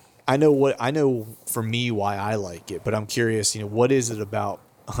I know for me why I like it, but I'm curious, what is it about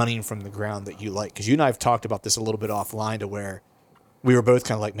hunting from the ground that you like? Because you and I have talked about this a little bit offline, to where we were both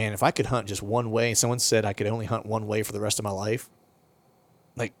kind of like, man, if I could hunt just one way, someone said I could only hunt one way for the rest of my life,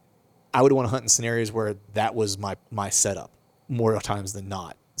 like I would want to hunt in scenarios where that was my setup more times than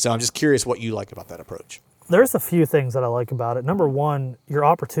not. So I'm just curious what you like about that approach. There's a few things that I like about it. Number one, your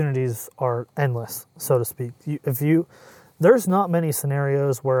opportunities are endless, so to speak. There's not many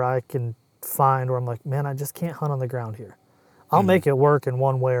scenarios where I can find where I'm like, man, I just can't hunt on the ground here. I'll make it work in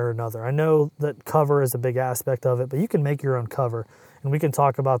one way or another. I know that cover is a big aspect of it, but you can make your own cover. And we can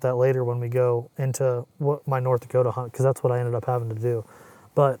talk about that later when we go into what my North Dakota hunt, because that's what I ended up having to do.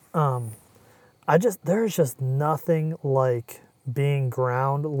 But there's just nothing like being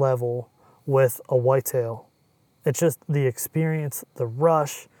ground level with a whitetail. It's just the experience, the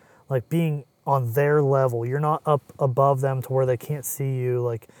rush, like being on their level. You're not up above them to where they can't see you.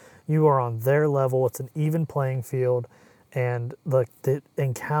 Like, you are on their level. It's an even playing field, and the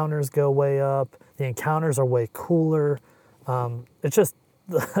encounters go way up. The encounters are way cooler. It's just,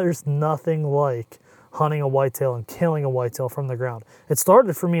 there's nothing like hunting a whitetail and killing a whitetail from the ground. It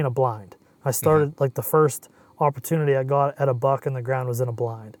started for me in a blind. I started, like, the first opportunity I got at a buck in the ground was in a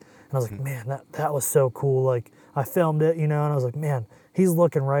blind. And I was like, man, that was so cool. Like, I filmed it, and I was like, man, he's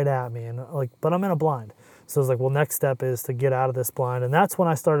looking right at me. And but I'm in a blind. So I was like, well, next step is to get out of this blind. And that's when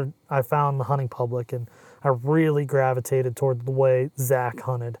I found the hunting public, and I really gravitated toward the way Zach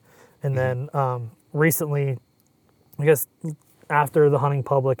hunted. And then recently, I guess after the hunting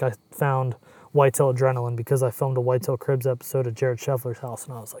public, I found Whitetail Adrenaline, because I filmed a Whitetail Cribs episode at Jared Scheffler's house.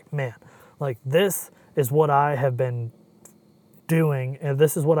 And I was like, man, like, this is what I have been doing, and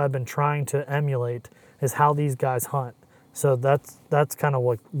this is what I've been trying to emulate, is how these guys hunt. So that's kind of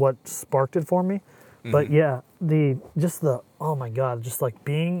what sparked it for me. But yeah, oh my God, just like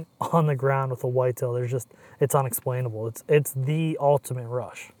being on the ground with a whitetail, it's unexplainable. It's the ultimate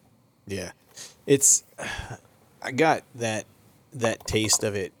rush. Yeah. I got that taste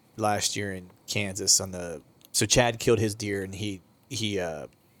of it last year in Kansas so Chad killed his deer, and he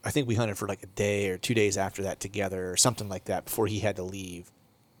I think we hunted for like a day or 2 days after that together or something like that before he had to leave.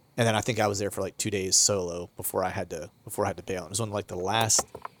 And then I think I was there for like 2 days solo before I had to bail. It was on like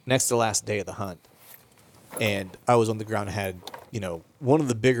the next to last day of the hunt. And I was on the ground and had, one of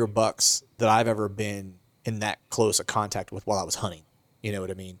the bigger bucks that I've ever been in that close a contact with while I was hunting. You know what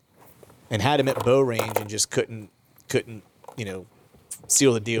I mean? And had him at bow range and just couldn't,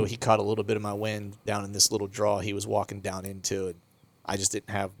 seal the deal. He caught a little bit of my wind down in this little draw he was walking down into, and I just didn't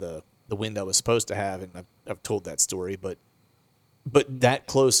have the wind I was supposed to have, and I've told that story. But that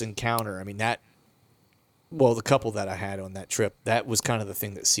close encounter, I mean, the couple that I had on that trip, that was kind of the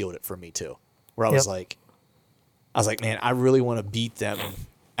thing that sealed it for me too. Where I was like, man, I really want to beat them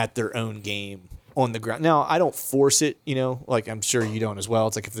at their own game on the ground. Now, I don't force it, like I'm sure you don't as well.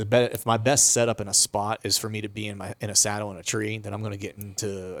 It's like if my best setup in a spot is for me to be in a saddle in a tree, then I'm going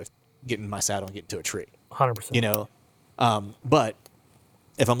to get in my saddle and get into a tree. 100%. But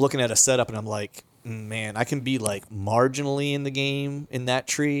if I'm looking at a setup and I'm like, man, I can be like marginally in the game in that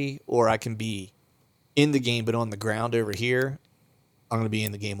tree, or I can be in the game but on the ground over here, I'm going to be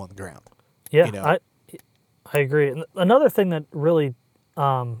in the game on the ground. Yeah, I agree. And another thing that really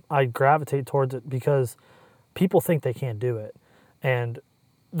I gravitate towards it, because people think they can't do it, and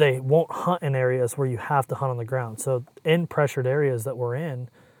they won't hunt in areas where you have to hunt on the ground. So in pressured areas that we're in,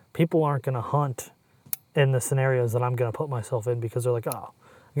 people aren't going to hunt in the scenarios that I'm going to put myself in, because they're like, oh,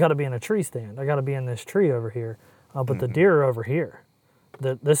 I got to be in a tree stand. I got to be in this tree over here. But the deer are over here.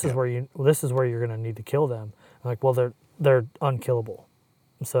 This is where you're going to need to kill them. I'm like, well, they're unkillable.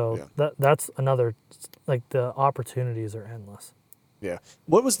 So that's another, like, the opportunities are endless. Yeah.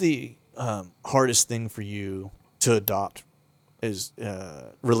 What was the hardest thing for you to adopt is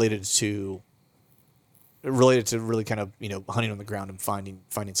related to really kind of, hunting on the ground and finding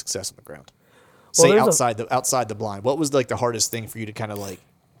success on the ground? Say outside the blind. What was like the hardest thing for you to kind of like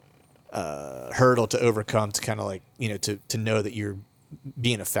hurdle to overcome, to kind of like, to know that you're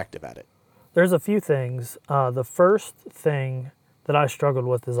being effective at it? There's a few things. The first thing that I struggled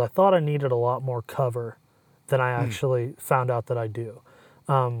with is I thought I needed a lot more cover than I actually found out that I do.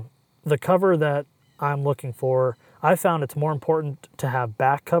 The cover that I'm looking for, I found it's more important to have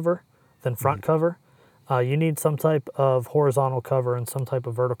back cover than front cover. You need some type of horizontal cover and some type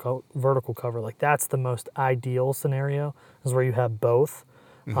of vertical cover. Like, that's the most ideal scenario, is where you have both.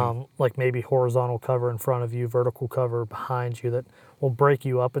 Like maybe horizontal cover in front of you, vertical cover behind you that will break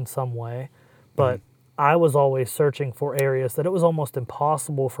you up in some way. But I was always searching for areas that it was almost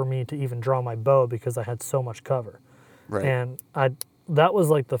impossible for me to even draw my bow because I had so much cover. Right. And that was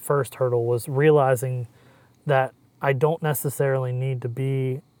like the first hurdle, was realizing that I don't necessarily need to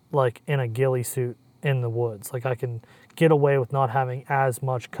be like in a ghillie suit in the woods. Like, I can get away with not having as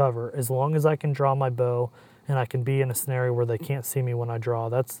much cover as long as I can draw my bow and I can be in a scenario where they can't see me when I draw.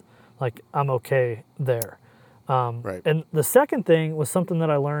 That's like I'm okay there. Right. And the second thing was something that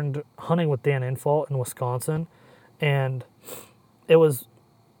I learned hunting with Dan Infault in Wisconsin, and it was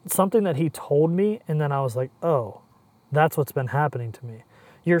something that he told me, and then I was like, oh, that's what's been happening to me.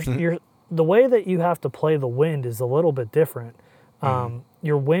 The way that you have to play the wind is a little bit different.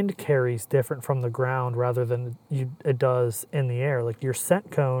 Your wind carries different from the ground rather than it does in the air. Like your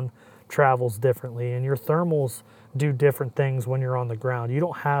scent cone travels differently, and your thermals do different things when you're on the ground. You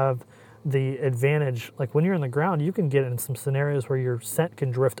don't have the advantage. Like when you're on the ground, you can get in some scenarios where your scent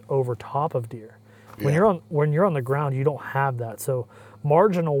can drift over top of deer. When you're on the ground, you don't have that. So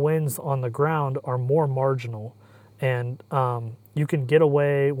marginal winds on the ground are more marginal, and you can get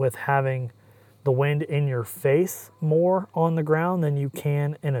away with having the wind in your face more on the ground than you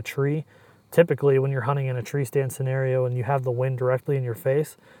can in a tree. Typically, when you're hunting in a tree stand scenario and you have the wind directly in your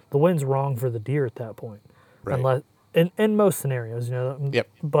face, the wind's wrong for the deer at that point. Right. Unless, in most scenarios, you know. Yep.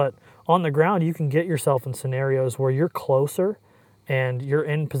 But on the ground, you can get yourself in scenarios where you're closer and you're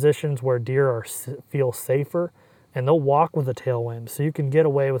in positions where deer feel safer, and they'll walk with a tailwind. So you can get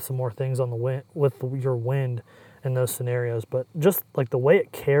away with some more things on the wind with your wind in those scenarios. But just like the way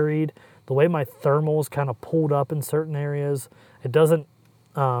it carried, the way my thermals kind of pulled up in certain areas, it doesn't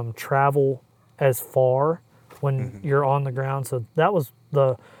travel as far when you're on the ground. So that was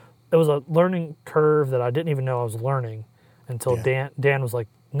it was a learning curve that I didn't even know I was learning until Dan was like,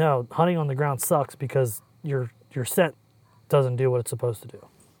 no, hunting on the ground sucks because your scent doesn't do what it's supposed to do.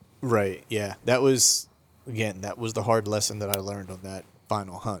 Right. Yeah. That was the hard lesson that I learned on that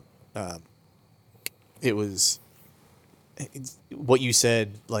final hunt. It's what you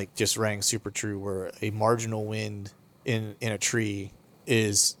said, like, just rang super true, where a marginal wind in a tree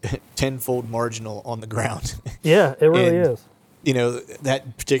is tenfold marginal on the ground. Yeah, it really is. You know,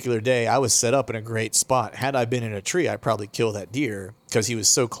 that particular day, I was set up in a great spot. Had I been in a tree, I'd probably kill that deer because he was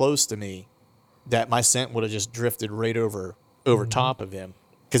so close to me that my scent would have just drifted right over top of him.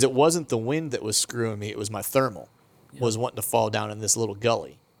 Because it wasn't the wind that was screwing me; it was my thermal was wanting to fall down in this little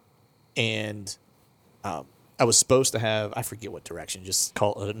gully, and I was supposed to have, I forget what direction, just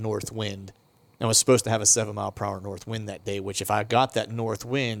call it a north wind. I was supposed to have a 7-mile-per-hour north wind that day, which if I got that north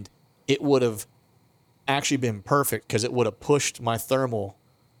wind, it would have actually been perfect because it would have pushed my thermal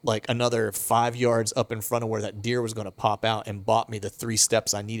like another 5 yards up in front of where that deer was going to pop out and bought me the 3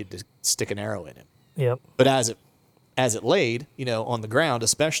 steps I needed to stick an arrow in him. Yep. But as it laid, you know, on the ground,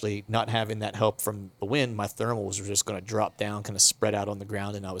 especially not having that help from the wind, my thermal was just going to drop down, kind of spread out on the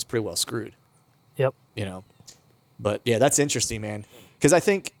ground, and I was pretty well screwed. Yep. You know. But yeah, that's interesting, man. Because I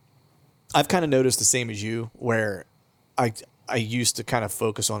think I've kind of noticed the same as you, where I used to kind of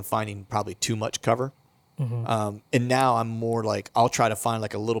focus on finding probably too much cover. And now I'm more like, I'll try to find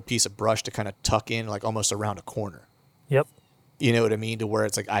like a little piece of brush to kind of tuck in, like almost around a corner. Yep. You know what I mean? To where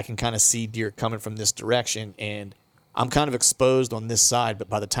it's like I can kind of see deer coming from this direction, and I'm kind of exposed on this side, but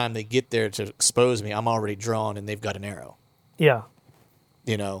by the time they get there to expose me, I'm already drawn and they've got an arrow. Yeah.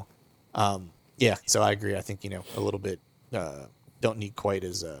 You know? Yeah, so I agree. I think, you know, a little bit don't need quite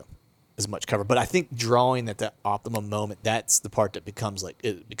as much cover. But I think drawing at the optimum moment, that's the part that becomes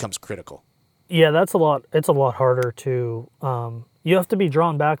critical. Yeah, it's a lot harder to you have to be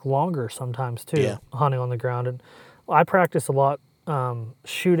drawn back longer sometimes too, hunting on the ground. And I practice a lot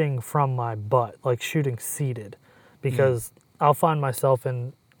shooting from my butt, like shooting seated, because I'll find myself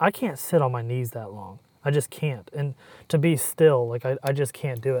I can't sit on my knees that long. I just can't. And to be still, like I just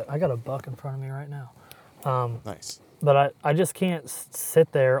can't do it. I got a buck in front of me right now. Nice. But I just can't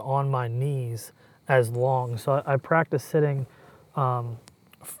sit there on my knees as long. So I practice sitting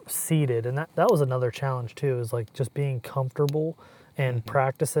seated. And that was another challenge too, is like just being comfortable and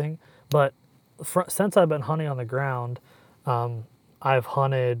practicing. But since I've been hunting on the ground, I've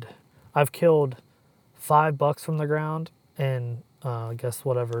killed 5 bucks from the ground in, I guess,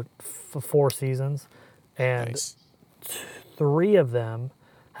 4 seasons. And Nice. 3 of them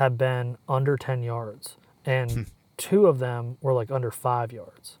have been under 10 yards. And 2 of them were like under 5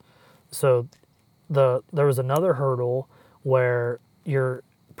 yards. So there was another hurdle where you're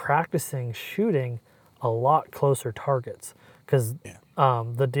practicing shooting a lot closer targets. Because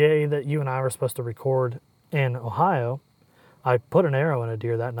the day that you and I were supposed to record in Ohio, I put an arrow in a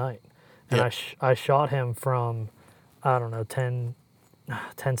deer that night. And I shot him from, I don't know, 10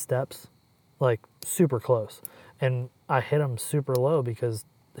 steps, like super close. And I hit him super low because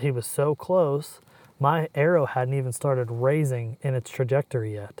he was so close. My arrow hadn't even started raising in its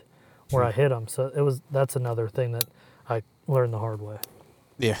trajectory yet where I hit him. So that's another thing that I learned the hard way.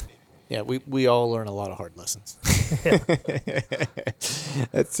 Yeah. Yeah, we all learn a lot of hard lessons.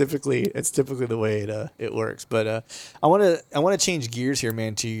 That's typically the way it works. But I want to change gears here,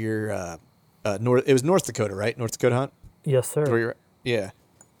 man, to your North. It was North Dakota, right? North Dakota hunt. Yes, sir. Where you're, yeah.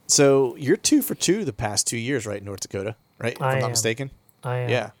 So you're 2 for 2 the past 2 years, right? In North Dakota, right? If I'm not mistaken. I am.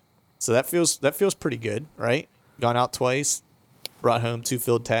 Yeah. So that feels pretty good, right? Gone out twice, brought home 2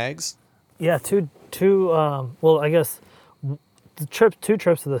 filled tags. Yeah, two. Well, I guess two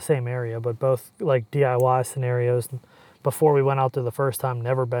trips to the same area, but both like DIY scenarios. Before we went out there the first time,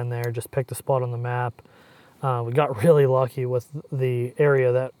 never been there, just picked a spot on the map. We got really lucky with the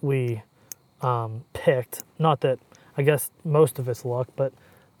area that we picked. Not that, I guess most of it's luck, but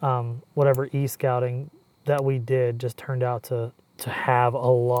whatever e-scouting that we did just turned out to have a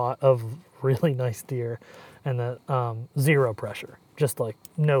lot of really nice deer, and the zero pressure, just like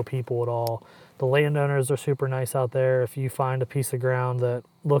no people at all. The landowners are super nice out there. If you find a piece of ground that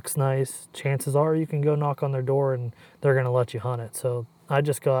looks nice, chances are you can go knock on their door and they're going to let you hunt it. So I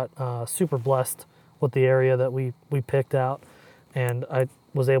just got super blessed with the area that we picked out, and I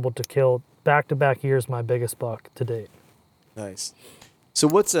was able to kill back-to-back years my biggest buck to date. Nice. So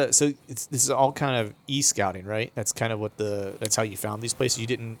this is all kind of e-scouting, right? That's kind of that's how you found these places. You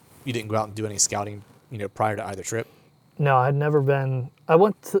didn't go out and do any scouting, prior to either trip. No, I'd never been.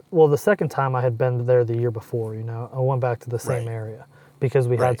 The second time I had been there the year before. I went back to the same area because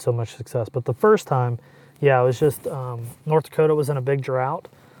we had so much success. But the first time, it was just North Dakota was in a big drought,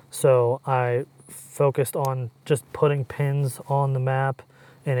 so I focused on just putting pins on the map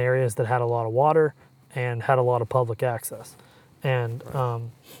in areas that had a lot of water and had a lot of public access. And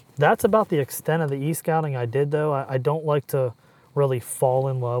that's about the extent of the e-scouting I did, though. I don't like to really fall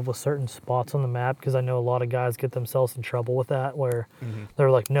in love with certain spots on the map, because I know a lot of guys get themselves in trouble with that, where they're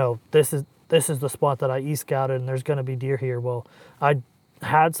like, no, this is the spot that I e-scouted and there's going to be deer here. Well, I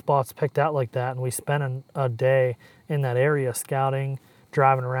had spots picked out like that, and we spent a day in that area scouting,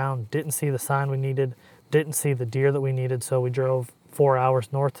 driving around, didn't see the sign we needed, didn't see the deer that we needed, so we drove 4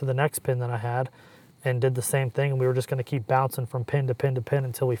 hours north to the next pin that I had and did the same thing, and we were just going to keep bouncing from pin to pin to pin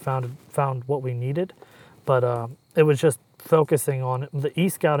until we found what we needed. But it was just focusing on the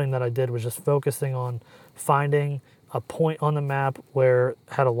e-scouting that I did was just focusing on finding a point on the map where it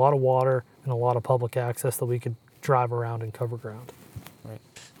had a lot of water and a lot of public access that we could drive around and cover ground. Right.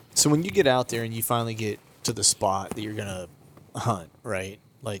 So when you get out there and you finally get to the spot that you're gonna hunt, right?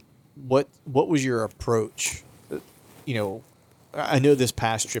 Like, what was your approach? I know this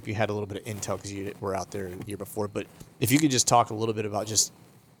past trip you had a little bit of intel because you were out there the year before, but if you could just talk a little bit about just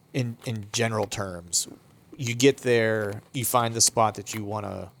in general terms. You get there, you find the spot that you want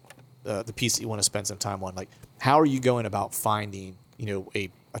to, the piece that you want to spend some time on. Like, how are you going about finding, a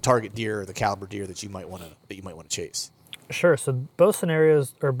target deer or the caliber deer that you might want to chase? Sure. So both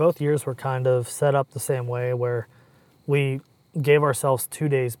years were kind of set up the same way, where we gave ourselves 2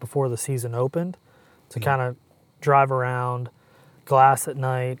 days before the season opened to kind of drive around, glass at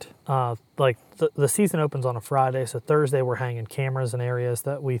night. Like the season opens on a Friday, so Thursday we're hanging cameras in areas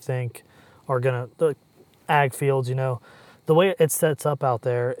that we think are the ag fields. The way it sets up out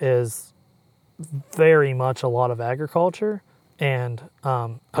there is very much a lot of agriculture. And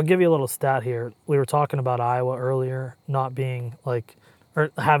I'll give you a little stat here. We were talking about Iowa earlier, not being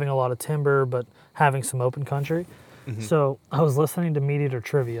or having a lot of timber, but having some open country. Mm-hmm. So I was listening to Meat Eater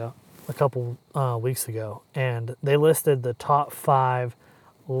Trivia a couple weeks ago, and they listed the top 5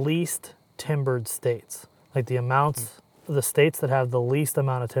 least timbered states, like the amounts, the states that have the least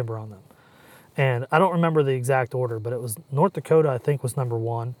amount of timber on them. And I don't remember the exact order, but it was North Dakota, I think, was number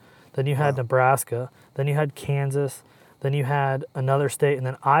 1. Then you had Nebraska. Then you had Kansas. Then you had another state. And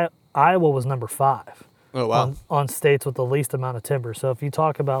then Iowa was number 5 on states with the least amount of timber. So if you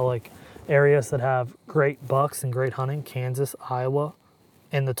talk about areas that have great bucks and great hunting, Kansas, Iowa,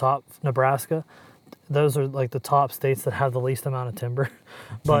 in the top, Nebraska, those are the top states that have the least amount of timber.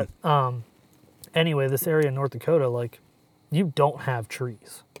 But anyway, this area in North Dakota, you don't have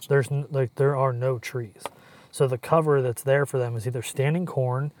trees. There are no trees. So the cover that's there for them is either standing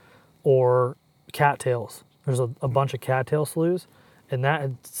corn or cattails. There's a bunch of cattail sloughs, and that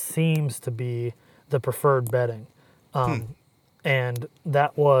seems to be the preferred bedding. And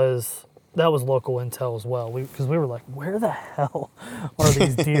that was local intel as well. Because we were like, where the hell are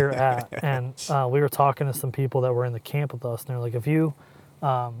these deer at? And we were talking to some people that were in the camp with us, and they're like, if you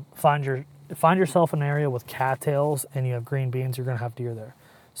find yourself in an area with cattails and you have green beans, you're going to have deer there.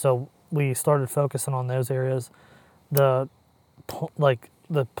 So we started focusing on those areas. The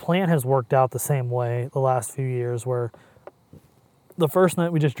plan has worked out the same way the last few years, where the first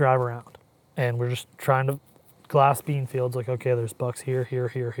night we just drive around and we're just trying to glass bean fields. Okay, there's bucks here, here,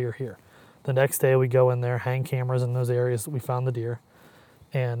 here, here, here. The next day we go in there, hang cameras in those areas that we found the deer.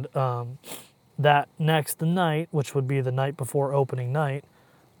 And that next night, which would be the night before opening night,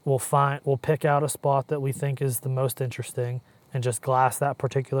 we'll pick out a spot that we think is the most interesting and just glass that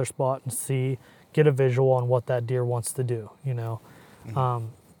particular spot and get a visual on what that deer wants to do, you know.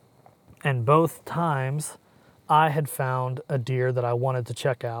 And both times I had found a deer that I wanted to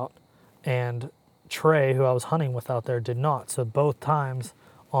check out, and Trey, who I was hunting with out there, did not. So both times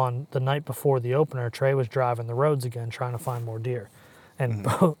on the night before the opener, Trey was driving the roads again trying to find more deer. And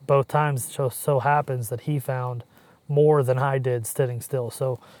both times so happens that he found more than I did sitting still.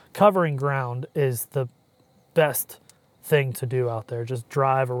 So covering ground is the best thing to do out there. Just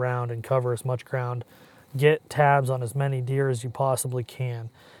drive around and cover as much ground. Get tabs on as many deer as you possibly can.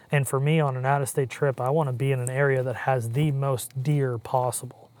 And for me, on an out-of-state trip, I want to be in an area that has the most deer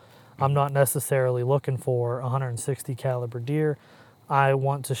possible. I'm not necessarily looking for a 160 caliber deer. I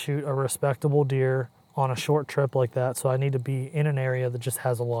want to shoot a respectable deer on a short trip like that, so I need to be in an area that just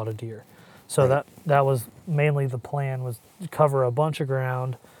has a lot of deer. So that was mainly the plan, was to cover a bunch of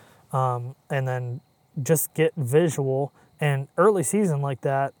ground, and then just get visual. And early season like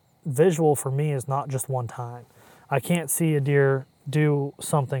that, visual for me is not just one time. I can't see a deer do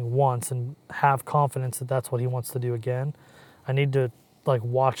something once and have confidence that that's what he wants to do again. I need to like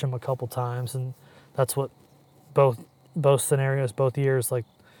watch him a couple times, and that's what both scenarios, both years, like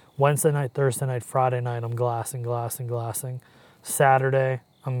Wednesday night, Thursday night, Friday night, I'm glassing. Saturday,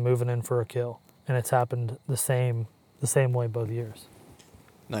 I'm moving in for a kill, and it's happened the same way both years.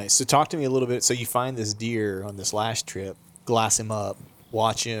 Nice. So talk to me a little bit. So you find this deer on this last trip, glass him up,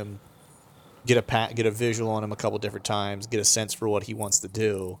 watch him, get a visual on him a couple different times, get a sense for what he wants to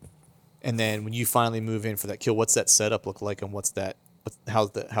do, and then when you finally move in for that kill, what's that setup look like, and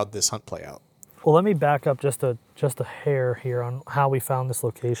how'd this hunt play out? Well, let me back up just a hair here on how we found this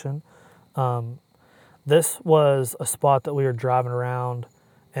location. This was a spot that we were driving around,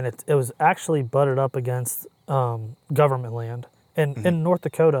 and it was actually butted up against government land. And in North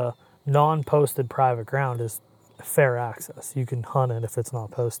Dakota, non-posted private ground is fair access. You can hunt it if it's not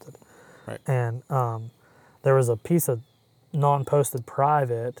posted. Right. And there was a piece of non-posted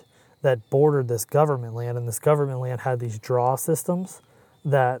private that bordered this government land, and this government land had these draw systems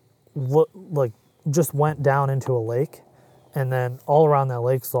that just went down into a lake, and then all around that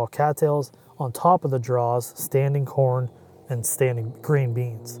lake was all cattails. On top of the draws, standing corn and standing green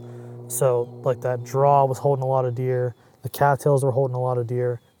beans. So like that draw was holding a lot of deer, the cattails were holding a lot of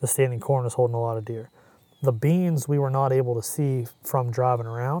deer, the standing corn was holding a lot of deer. The beans we were not able to see from driving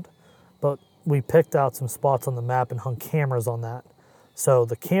around, but we picked out some spots on the map and hung cameras on that. So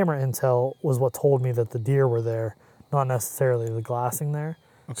the camera intel was what told me that the deer were there, not necessarily the glassing there.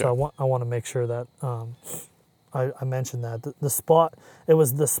 Okay. So I want to make sure that I mentioned that. The spot, it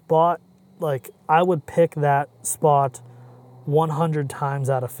was the spot, like I would pick that spot 100 times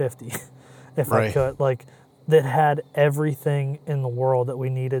out of 50 if I could. Like that had everything in the world that we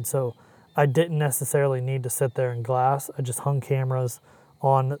needed. So I didn't necessarily need to sit there and glass. I just hung cameras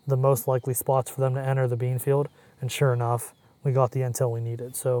on the most likely spots for them to enter the bean field. And sure enough, we got the intel we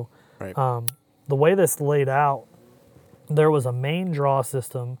needed. So the way this laid out, there was a main draw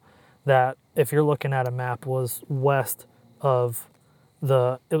system that, if you're looking at a map, was west of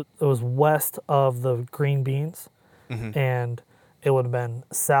it was west of the green beans, and it would have been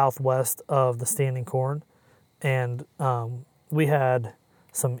southwest of the standing corn. And we had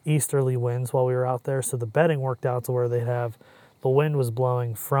some easterly winds while we were out there, so the bedding worked out to where they'd have the wind was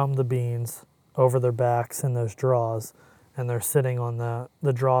blowing from the beans over their backs in those draws, and they're sitting on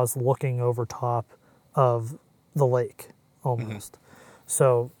the draws looking over top of the lake almost.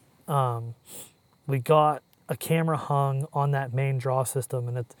 So we got a camera hung on that main draw system,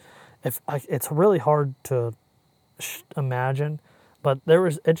 and it's really hard to imagine, but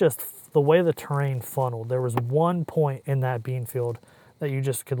the way the terrain funneled, there was one point in that bean field that you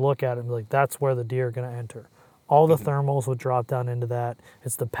just could look at and be like, that's where the deer are going to enter. All the thermals would drop down into that.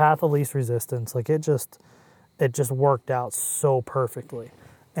 It's the path of least resistance. Like it just worked out so perfectly.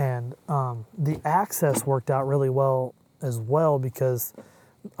 And the access worked out really well as well, because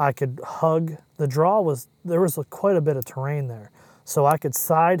I could hug the draw. There was quite a bit of terrain there, so I could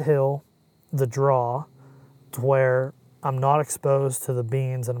side hill the draw to where I'm not exposed to the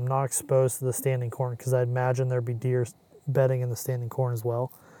beans and I'm not exposed to the standing corn, because I imagine there'd be deer bedding in the standing corn as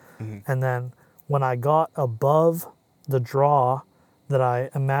well. And then when I got above the draw that I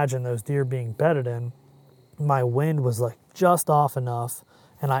imagined those deer being bedded in, my wind was like just off enough,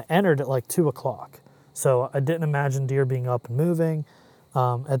 and I entered at like 2 o'clock. So I didn't imagine deer being up and moving.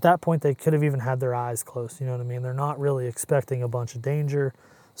 At that point, they could have even had their eyes closed. You know what I mean? They're not really expecting a bunch of danger.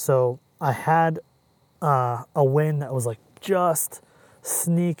 So I had a wind that was like just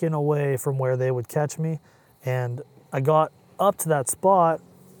sneaking away from where they would catch me. And I got up to that spot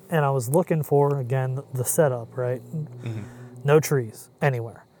and I was looking for, again, the setup, right? Mm-hmm. No trees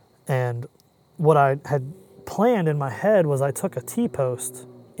anywhere. And what I had planned in my head was I took a T-post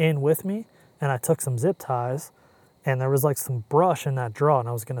in with me and I took some zip ties, and there was like some brush in that draw, and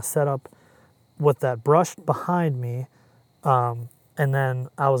I was going to set up with that brush behind me, and then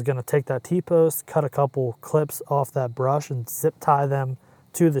I was going to take that T-post, cut a couple clips off that brush and zip tie them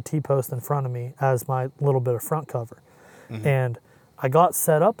to the T-post in front of me as my little bit of front cover. Mm-hmm. And I got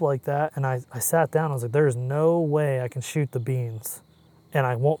set up like that, and I sat down. I was like, there's no way I can shoot the beans, and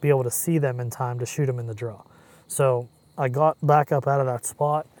I won't be able to see them in time to shoot them in the draw. So I got back up out of that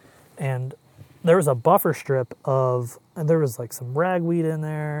spot, and there was a buffer strip and there was like some ragweed in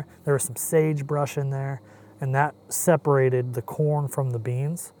there, there was some sagebrush in there, and that separated the corn from the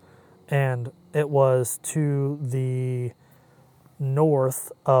beans. And it was to the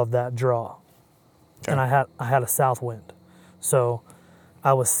north of that draw. Okay. And I had a south wind. So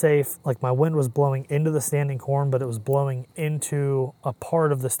I was safe. Like, my wind was blowing into the standing corn, but it was blowing into a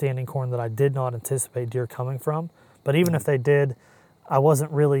part of the standing corn that I did not anticipate deer coming from. But even if they did, I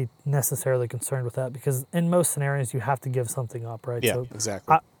wasn't really necessarily concerned with that, because in most scenarios you have to give something up, right? Yeah, so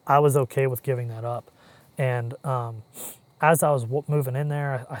exactly. I was okay with giving that up. And as I was moving in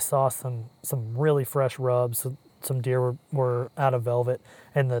there, I saw some really fresh rubs. Some deer were out of velvet.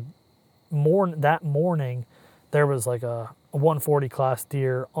 And that morning, there was like a 140 class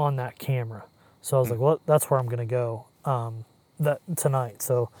deer on that camera. So I was like, well, that's where I'm going to go tonight.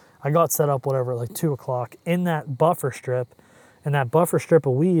 So I got set up, whatever, like 2 o'clock in that buffer strip. And that buffer strip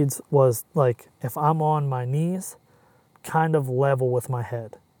of weeds was like, if I'm on my knees, kind of level with my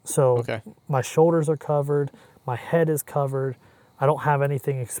head. So my shoulders are covered, my head is covered, I don't have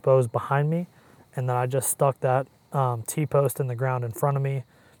anything exposed behind me. And then I just stuck that T-post in the ground in front of me,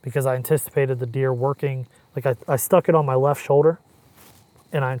 because I anticipated the deer working. Like, I stuck it on my left shoulder,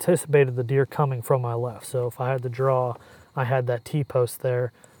 and I anticipated the deer coming from my left. So if I had to draw, I had that T-post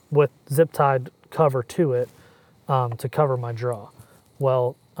there with zip-tied cover to it, to cover my draw.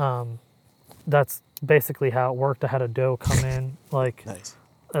 Well, that's basically how it worked. I had a doe come in, like, nice.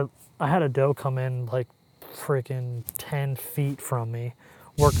 I had a doe come in like freaking 10 feet from me,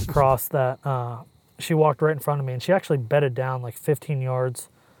 work across that. She walked right in front of me, and she actually bedded down like 15 yards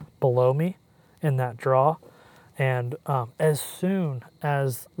below me in that draw. And as soon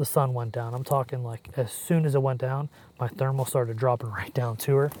as the sun went down, I'm talking like as soon as it went down, my thermal started dropping right down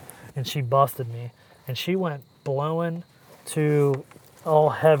to her, and she busted me, and she went blowing to all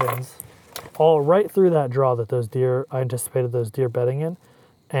heavens, all right through that draw that I anticipated those deer bedding in.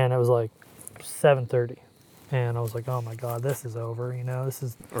 And it was like 7:30, and I was like, oh my God, this is over. This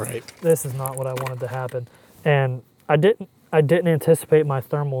is not what I wanted to happen. And I didn't anticipate my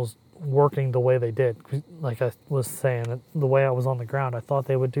thermals working the way they did. Like I was saying, the way I was on the ground, I thought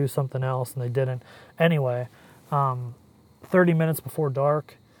they would do something else, and they didn't. Anyway, 30 minutes before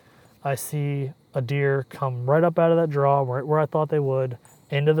dark, I see a deer come right up out of that draw, right where I thought they would,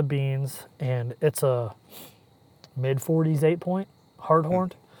 into the beans, and it's a mid-40s 8-point,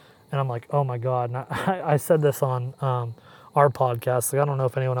 hard-horned. And I'm like, oh my God. And I said this on our podcast. Like, I don't know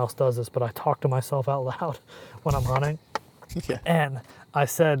if anyone else does this, but I talk to myself out loud when I'm hunting. Yeah. And I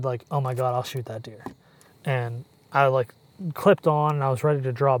said, like, oh my God, I'll shoot that deer. And I like clipped on, and I was ready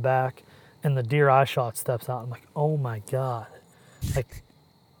to draw back, and the deer I shot steps out. I'm like, oh my God. Like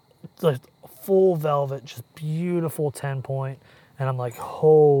full velvet, just beautiful 10-point. And I'm like,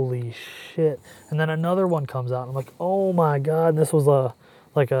 holy shit. And then another one comes out. And I'm like, oh my God. And this was a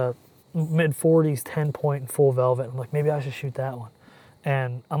mid-40s 10-point in full velvet. I'm like, maybe I should shoot that one.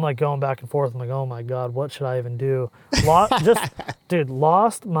 And I'm like going back and forth. I'm like, oh my God, what should I even do?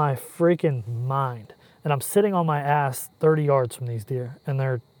 Lost my freaking mind. And I'm sitting on my ass 30 yards from these deer.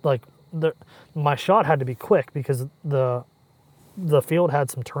 And my shot had to be quick, because the field had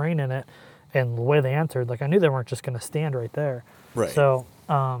some terrain in it. And the way they entered, like, I knew they weren't just going to stand right there. Right. So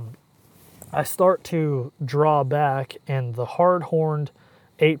I start to draw back, and the hard-horned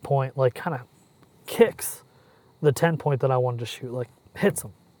 8-point, like, kind of kicks the 10-point that I wanted to shoot, like, hits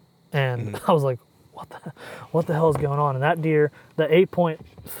him. And I was like, what the hell is going on? And that deer, the 8-point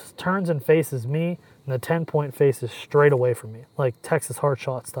turns and faces me, and the 10-point faces straight away from me, like Texas hard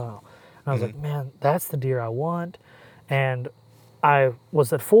shot style. And I was like, man, that's the deer I want. And I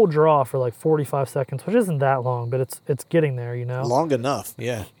was at full draw for like 45 seconds, which isn't that long, but it's getting there, Long enough,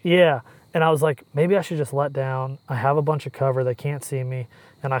 yeah. Yeah. And I was like, maybe I should just let down. I have a bunch of cover. They can't see me.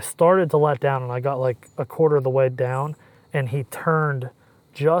 And I started to let down, and I got like a quarter of the way down, and he turned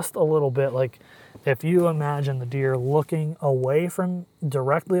just a little bit. Like if you imagine the deer looking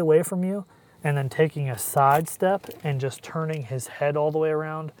directly away from you, and then taking a side step and just turning his head all the way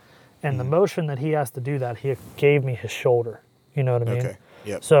around. And the motion that he has to do that, he gave me his shoulder. You know what I mean? Okay.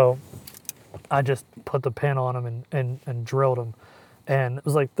 Yep. So I just put the pin on him and drilled him. And it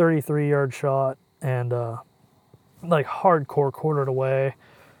was like 33-yard shot and like hardcore quartered away.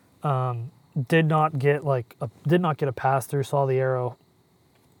 Did not get a pass through, saw the arrow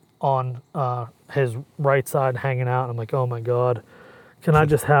on his right side hanging out. And I'm like, oh my God, can I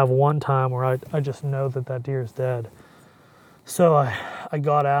just have one time where I just know that deer is dead? So I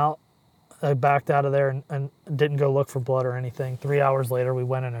got out, I backed out of there and didn't go look for blood or anything. 3 hours later, we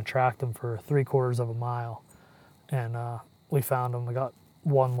went in and tracked him for 3/4 of a mile. And we found him. I got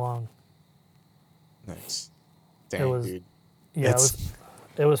one lung. Nice. Dang, dude. Yeah,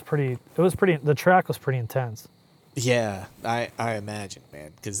 it was pretty, the track was pretty intense. Yeah, I imagine,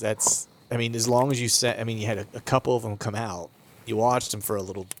 man, because that's, I mean, as long as you you had a couple of them come out, you watched them for a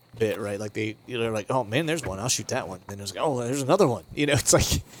little bit, right? Like they're like, oh man, there's one, I'll shoot that one. Then there's like, oh, there's another one. It's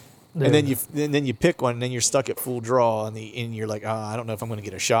like, Dude. and then you pick one, and then you're stuck at full draw, and you're like, oh, I don't know if I'm going to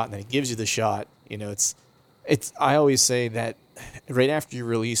get a shot, and then it gives you the shot. It's I always say that right after you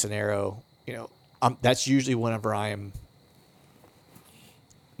release an arrow, that's usually whenever I am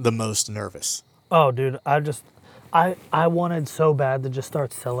the most nervous. Oh, dude, I wanted so bad to just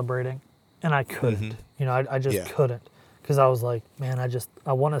start celebrating, and I couldn't. I just couldn't, because I was like, man,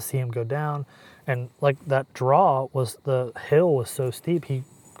 I want to see him go down, and like the hill was so steep, he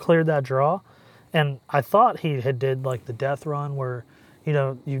cleared that draw, and I thought he had did like the death run where,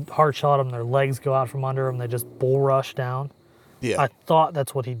 you hard shot them, their legs go out from under them, they just bull rush down. Yeah, I thought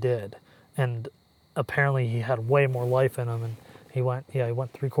that's what he did, and apparently he had way more life in him, and he went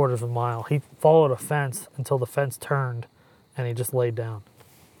 3/4 of a mile. He followed a fence until the fence turned, and he just laid down.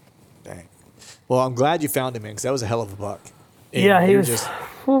 Dang. Well, I'm glad you found him, man, because that was a hell of a buck. And yeah, he was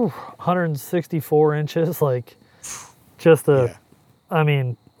 164 inches, like just I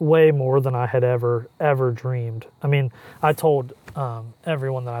mean, way more than I had ever dreamed. I mean, I told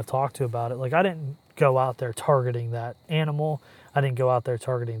everyone that I've talked to about it, like I didn't go out there targeting that animal. I didn't go out there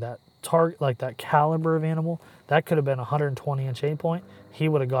targeting that that caliber of animal. That could have been a 120-inch aim point. He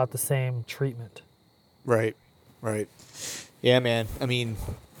would have got the same treatment. Right. Yeah, man. I mean,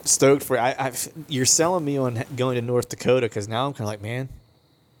 stoked for it. You're selling me on going to North Dakota, because now I'm kind of like, man,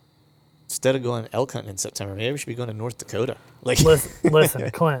 instead of going elk hunting in September, maybe we should be going to North Dakota. Like, listen,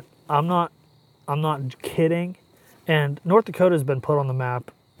 Clint, I'm not kidding. And North Dakota's been put on the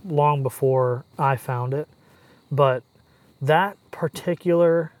map long before I found it, but that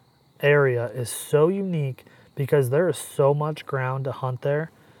particular area is so unique because there is so much ground to hunt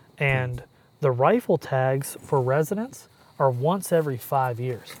there, and the rifle tags for residents are once every 5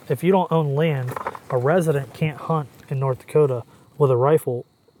 years. If you don't own land, a resident can't hunt in North Dakota with a rifle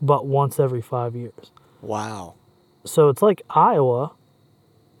but once every 5 years. wow. So it's like Iowa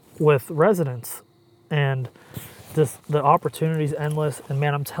with residents, and just the opportunity's endless. And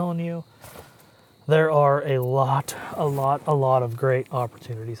man, I'm telling you, there are a lot of great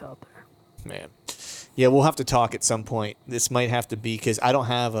opportunities out there. Man. Yeah, we'll have to talk at some point. This might have to be, because I don't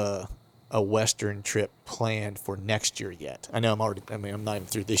have a Western trip planned for next year yet. I'm not even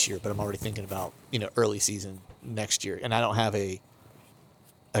through this year, but I'm already thinking about, early season next year. And I don't have an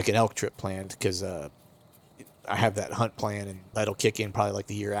elk trip planned, because I have that hunt plan, and that'll kick in probably like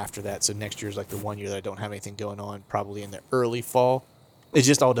the year after that. So next year is like the 1 year that I don't have anything going on, probably in the early fall. It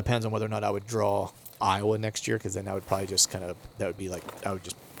just all depends on whether or not I would draw Iowa next year, because then I would probably just I would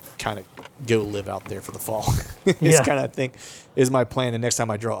just kind of go live out there for the fall. It's kind of, I think, is my plan. The next time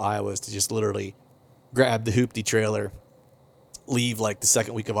I draw Iowa is to just literally grab the Hoopty trailer, leave like the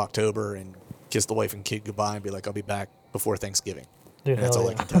second week of October, and kiss the wife and kid goodbye and be like, I'll be back before Thanksgiving. Dude, and that's all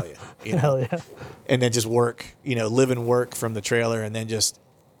I can tell you. Hell yeah. And then just work, live and work from the trailer, and then just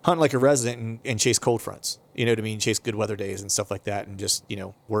hunt like a resident and chase cold fronts. You know what I mean? Chase good weather days and stuff like that, and just,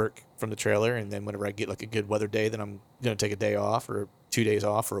 work from the trailer. And then whenever I get like a good weather day, then I'm going to take a day off or 2 days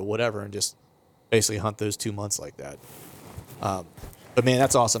off or whatever, and just basically hunt those 2 months like that. But man,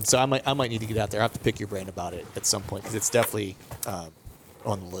 that's awesome. So I might need to get out there. I have to pick your brain about it at some point, because it's definitely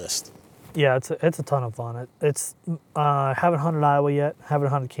on the list. Yeah, it's a ton of fun. I haven't hunted Iowa yet, haven't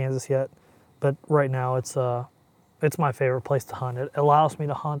hunted Kansas yet, but right now it's my favorite place to hunt. It allows me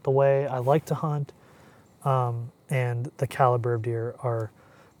to hunt the way I like to hunt, and the caliber of deer are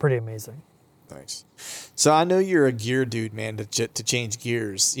pretty amazing. Nice. So I know you're a gear dude, man, to change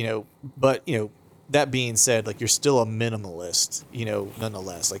gears, but that being said, like, you're still a minimalist,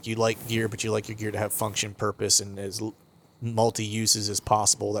 nonetheless. Like, you like gear, but you like your gear to have function, purpose, and as multi uses as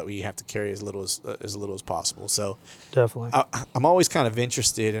possible, that we have to carry as little as possible. So Definitely. I'm always kind of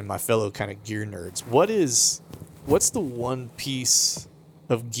interested in my fellow kind of gear nerds. What's the one piece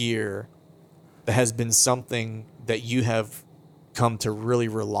of gear that has been something that you have come to really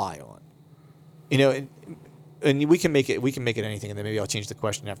rely on? You know, and we can make it anything, and then maybe I'll change the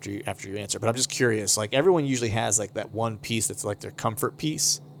question after you answer. But I'm just curious. Like, everyone usually has like that one piece that's like their comfort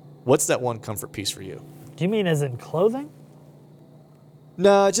piece. What's that one comfort piece for you? Do you mean as in clothing?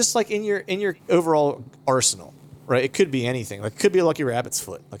 No, just like in your overall arsenal, right? It could be anything. Like, it could be a Lucky Rabbit's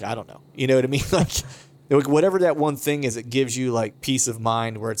foot. Like, I don't know. You know what I mean? Like, whatever that one thing is, it gives you like peace of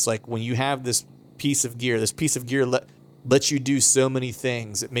mind, where it's like when you have this piece of gear lets you do so many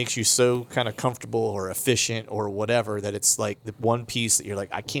things. It makes you so kind of comfortable or efficient or whatever, that it's like the one piece that you're like,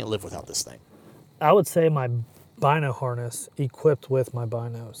 I can't live without this thing. I would say my bino harness equipped with my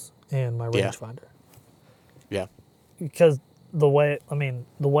binos and my Yeah. rangefinder. Yeah. Because the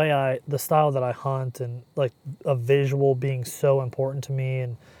style that I hunt, and like a visual being so important to me,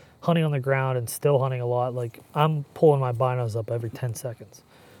 and hunting on the ground and still hunting a lot, like I'm pulling my binos up every 10 seconds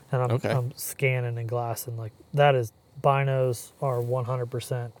and I'm scanning and glassing. Like, that is, binos are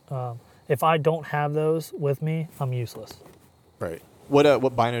 100%. If I don't have those with me, I'm useless. Right. What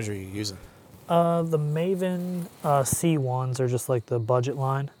binos are you using? The Maven C1s are just like the budget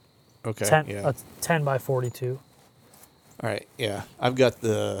line. Okay. 10 by 42. All right. Yeah.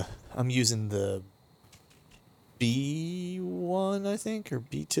 I'm using the B1, I think, or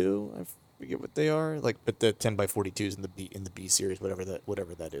B2. I forget what they are. Like, but the 10 by 42s in the B series, whatever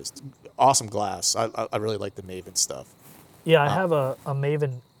that is. Awesome glass. I really like the Maven stuff. Yeah, I have a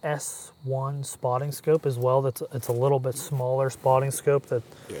Maven S1 spotting scope as well. It's a little bit smaller spotting scope that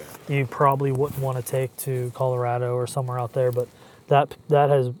you probably wouldn't want to take to Colorado or somewhere out there, but that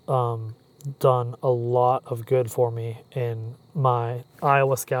has done a lot of good for me in my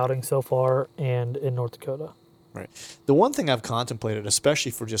Iowa scouting so far and in North Dakota. Right. The one thing I've contemplated,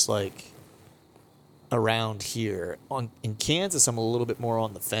 especially for just like around here, in Kansas, I'm a little bit more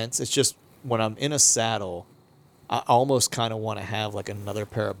on the fence. It's just when I'm in a saddle, I almost kind of want to have like another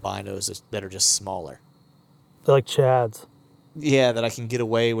pair of binos that are just smaller. They're like Chads. Yeah, that I can get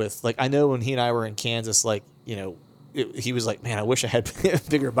away with. Like, I know when he and I were in Kansas, like, you know, he was like, man, I wish I had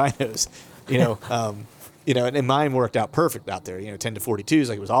bigger binos, and mine worked out perfect out there, 10 to 42s,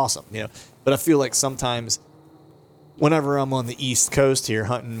 like, it was awesome, but I feel like sometimes whenever I'm on the East Coast here,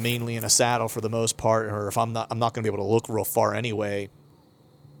 hunting mainly in a saddle for the most part, or if I'm not going to be able to look real far anyway,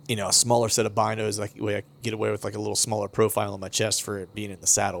 a smaller set of binos, like, way I get away with like a little smaller profile on my chest for it being in the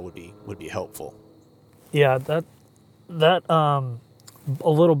saddle would be helpful. Yeah, that a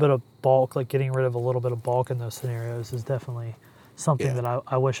little bit of bulk, like getting rid of a little bit of bulk in those scenarios, is definitely something that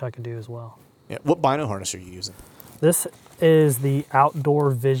I wish I could do as well. Yeah. What bino harness are you using? This is the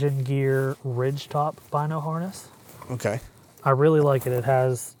Outdoor Vision Gear Ridgetop bino harness. Okay. I really like it. It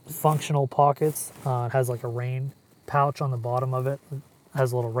has functional pockets. It has like a rain pouch on the bottom of it. It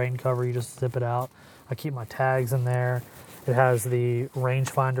has a little rain cover. You just zip it out. I keep my tags in there. It has the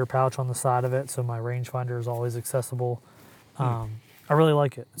rangefinder pouch on the side of it, so my rangefinder is always accessible. I really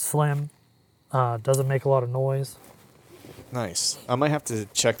like it. It's slim. Doesn't make a lot of noise. Nice. I might have to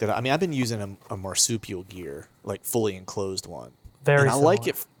check that out. I mean, I've been using a marsupial gear, like fully enclosed one. Very and I similar. like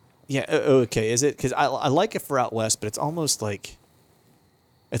it. Yeah. Okay. Is it? Because I like it for out west, but it's almost like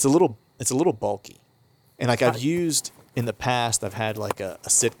it's a little bulky. And like I've used in the past, I've had like a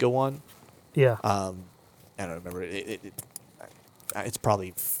Sitka one. Yeah. I don't remember. It's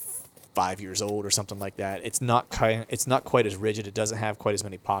probably 5 years old or something like that. It's not quite as rigid. It doesn't have quite as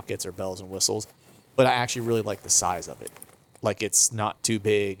many pockets or bells and whistles, but I actually really like the size of it. Like, it's not too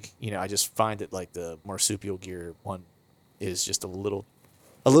big. I just find that like the marsupial gear one is just a little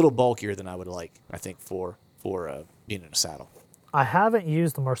bulkier than I would like, I think, for being in a saddle. I haven't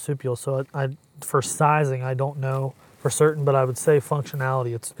used the marsupial, so for sizing, I don't know for certain, but I would say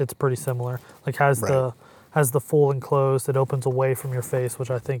functionality, it's pretty similar. Like, has the full enclosed. It opens away from your face,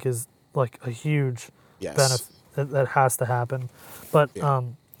 which I think is like a huge benefit that has to happen. But I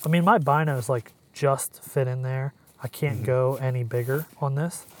mean, my binos like just fit in there. I can't go any bigger on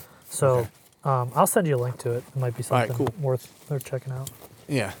this, so I'll send you a link to it. It might be something worth checking out.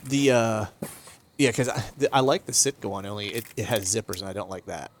 Yeah, because I like the Sitka one. Only it has zippers, and I don't like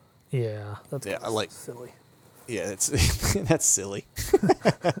that. Yeah, I like silly. Yeah, that's silly.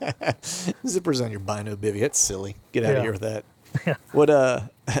 Zippers on your bino bivvy. That's silly. Get out of here with that. Yeah. What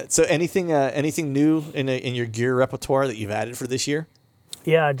so anything new in your gear repertoire that you've added for this year?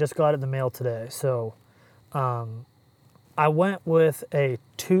 Yeah, I just got it in the mail today. So I went with a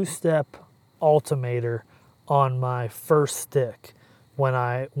 2-step altimeter on my first stick when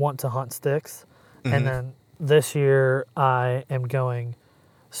I want to hunt sticks. And then this year I am going,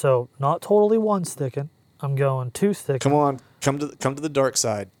 so not totally one sticking. I'm going two sticking. Come on, come to the dark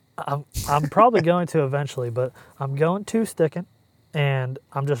side. I'm probably going to eventually, but I'm going two sticking, and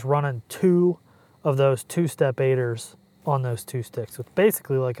I'm just running two of those 2-step 8ers on those 2 sticks. It's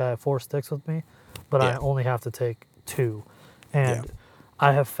basically like I have 4 sticks with me, but I only have to take 2. And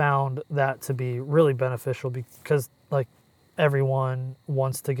I have found that to be really beneficial because like everyone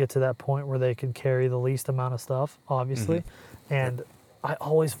wants to get to that point where they can carry the least amount of stuff, obviously. And I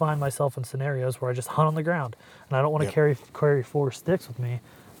always find myself in scenarios where I just hunt on the ground, and I don't want to carry 4 sticks with me,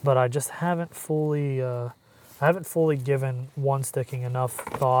 but I just haven't fully given one sticking enough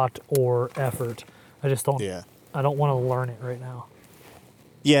thought or effort. I just don't. Yeah. I don't want to learn it right now.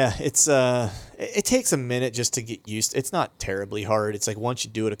 Yeah, it's it takes a minute just to get used. It's not terribly hard. It's like once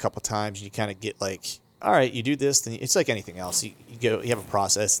you do it a couple times, you kind of get like, all right, you do this, then it's like anything else. You have a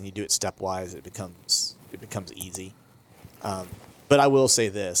process and you do it stepwise. It becomes easy. But I will say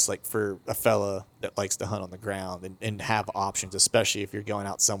this, like for a fella that likes to hunt on the ground and have options, especially if you're going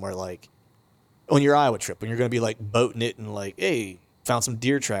out somewhere like on your Iowa trip, when you're going to be like boating it and like, hey, found some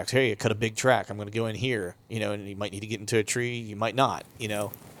deer tracks. Hey, I cut a big track. I'm going to go in here, and you might need to get into a tree. You might not,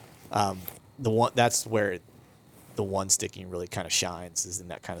 that's where the one sticking really kind of shines, is in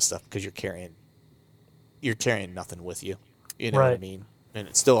that kind of stuff, because you're carrying nothing with you. You know what I mean? And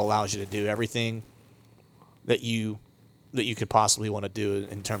it still allows you to do everything that you could possibly want to do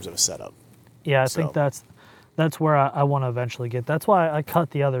in terms of a setup. Yeah, I think that's where I want to eventually get. That's why I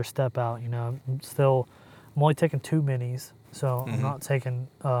cut the other step out. I'm only taking 2 minis, so I'm not taking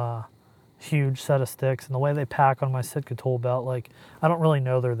a huge set of sticks. And the way they pack on my Sitka tool belt, like I don't really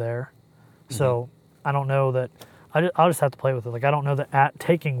know they're there, so I don't know that. I'll just have to play with it. Like I don't know that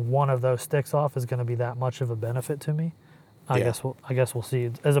taking one of those sticks off is going to be that much of a benefit to me. I guess we'll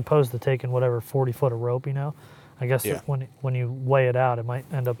see. As opposed to taking whatever 40 foot of rope, I guess when you weigh it out, it might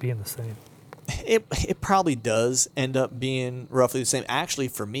end up being the same. It probably does end up being roughly the same. Actually,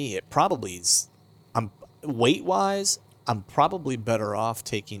 for me, it probably is. Weight-wise, I'm probably better off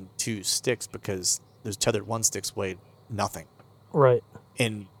taking 2 sticks, because those tethered 1 sticks weigh nothing. Right.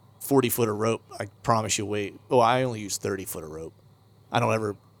 And 40 foot of rope, I promise you I only use 30 foot of rope. I don't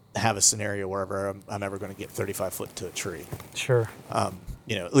ever have a scenario wherever I'm ever going to get 35 foot to a tree. Sure.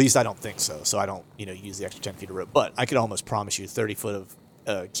 At least I don't think so. So I don't, use the extra 10 feet of rope. But I could almost promise you 30 foot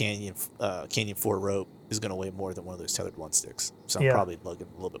of Canyon 4 rope is going to weigh more than one of those tethered 1 sticks. So I'm probably lugging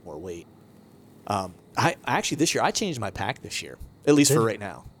a little bit more weight. I actually, this year, I changed my pack this year, at least for right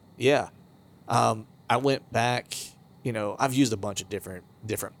now. Yeah. I went back, I've used a bunch of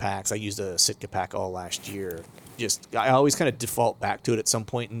different packs. I used a Sitka pack all last year. I always kind of default back to it at some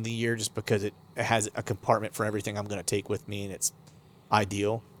point in the year, just because it has a compartment for everything I'm going to take with me, and it's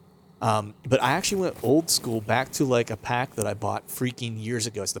ideal. But I actually went old school back to like a pack that I bought freaking years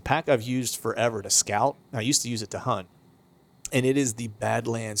ago. It's the pack I've used forever to scout. I used to use it to hunt, and it is the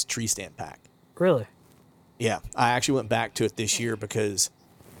Badlands tree stand pack. Really? Yeah, I actually went back to it this year because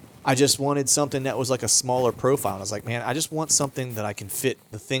I just wanted something that was like a smaller profile. And I was like, man, I just want something that I can fit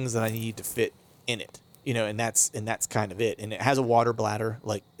the things that I need to fit in it, and that's kind of it. And it has a water bladder,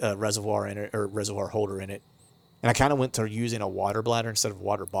 like a reservoir in it, or reservoir holder in it. And I kind of went to using a water bladder instead of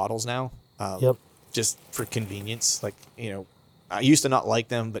water bottles now. Just for convenience. Like, I used to not like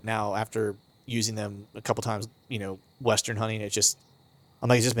them, but now after using them a couple times, Western hunting, it just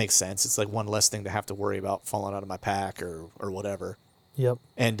makes sense. It's like one less thing to have to worry about falling out of my pack or whatever. Yep.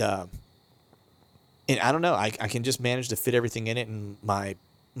 And I don't know, I can just manage to fit everything in it, and my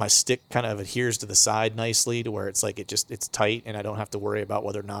stick kind of adheres to the side nicely to where it's like it's tight, and I don't have to worry about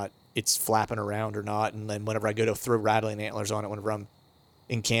whether or not it's flapping around or not. And then whenever I go to throw rattling antlers on it, whenever I'm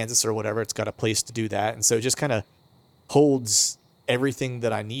in Kansas or whatever, it's got a place to do that. And so it just kind of holds everything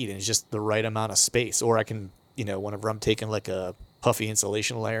that I need, and it's just the right amount of space. Or I can, whenever I'm taking like a puffy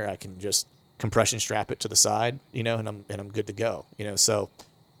insulation layer, I can just compression strap it to the side, and I'm good to go, So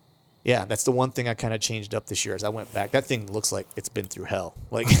yeah, that's the one thing I kind of changed up this year as I went back. That thing looks like it's been through hell.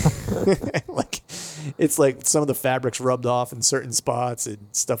 Like, like it's like some of the fabric's rubbed off in certain spots and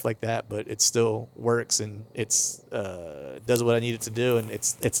stuff like that, but it still works, and it's does what I need it to do, and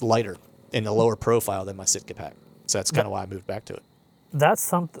it's lighter in a lower profile than my Sitka pack. So that's kind of why I moved back to it. That's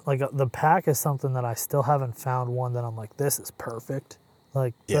something, like the pack is something that I still haven't found one that I'm like, this is perfect.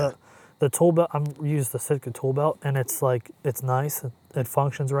 Like the tool belt, I'm use the Sitka tool belt, and it's like, it's nice, it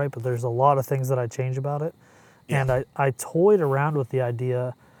functions right, but there's a lot of things that I change about it. Yeah. And I toyed around with the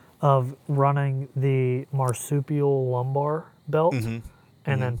idea of running the marsupial lumbar belt,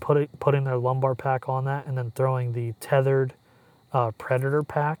 and then putting their lumbar pack on that, and then throwing the tethered Predator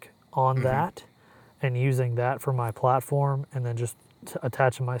pack on that, and using that for my platform, and then just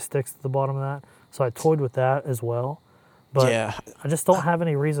attaching my sticks to the bottom of that. So I toyed with that as well, but I just don't have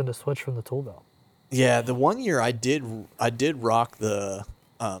any reason to switch from the tool belt. Yeah, the one year I did rock the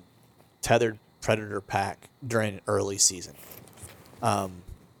tethered Predator pack during early season,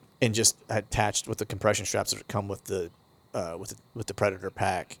 and just attached with the compression straps that come with the Predator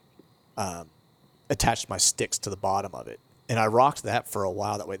pack, attached my sticks to the bottom of it, and I rocked that for a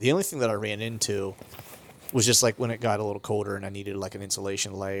while that way. The only thing that I ran into was just like when it got a little colder and I needed like an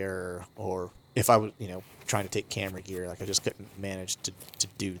insulation layer, or if I was trying to take camera gear, like I just couldn't manage to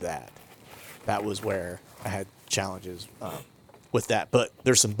do that. That was where I had challenges with that. But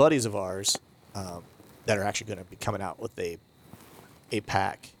there's some buddies of ours that are actually going to be coming out with a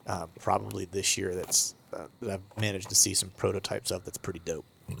pack probably this year that I've managed to see some prototypes of that's pretty dope,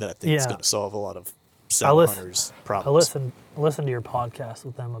 that I think is going to solve a lot of salmon hunters' problems. I listened to your podcast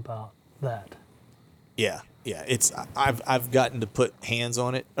with them about that. Yeah. It's I've gotten to put hands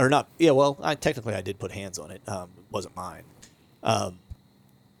on it, or not. Yeah, well, technically I did put hands on it. It wasn't mine.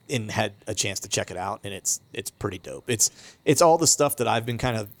 And had a chance to check it out, and it's pretty dope. It's all the stuff that I've been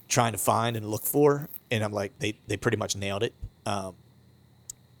kind of trying to find and look for, and I'm like, they pretty much nailed it.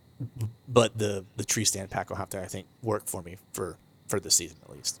 But the tree stand pack will have to, I think, work for me for this season at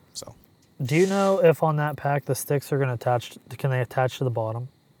least. So, do you know if on that pack the sticks are going to attach? Can they attach to the bottom?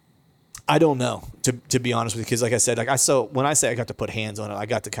 I don't know, to be honest with you, because like I said, when I say I got to put hands on it, I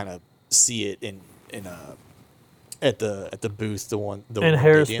got to kind of see it in at the booth, the one in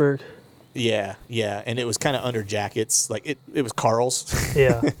Harrisburg. Yeah, and it was kind of under jackets, like it was Carl's.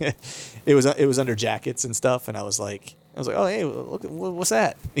 Yeah, it was under jackets and stuff, and I was like, oh hey, look, what's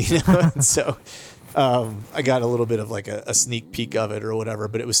that? And so I got a little bit of like a sneak peek of it or whatever,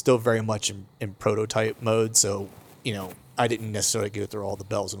 but it was still very much in prototype mode, so I didn't necessarily go through all the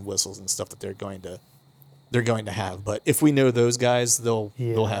bells and whistles and stuff that they're going to have. But if we know those guys, they'll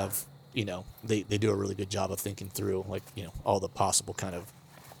have. They do a really good job of thinking through, like, all the possible kind of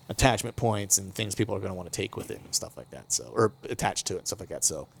attachment points and things people are going to want to take with it and stuff like that. So, or attach to it and stuff like that.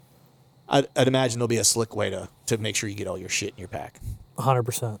 So I'd imagine there'll be a slick way to make sure you get all your shit in your pack.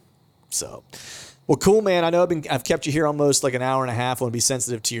 100%. So, well, cool, man. I know I've kept you here almost like an hour and a half. I want to be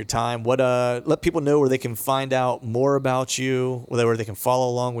sensitive to your time. Let people know where they can find out more about you, where they can follow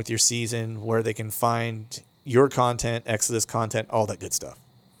along with your season, where they can find your content, Exodus content, all that good stuff.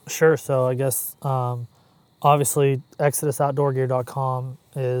 Sure. So I guess obviously ExodusOutdoorGear.com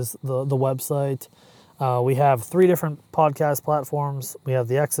is the website. We have 3 different podcast platforms. We have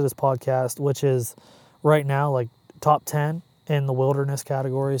the Exodus podcast, which is right now like top 10 in the wilderness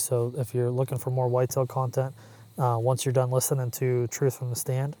category. So if you're looking for more whitetail content, once you're done listening to Truth from the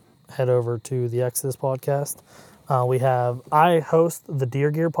Stand, head over to the Exodus podcast. I host the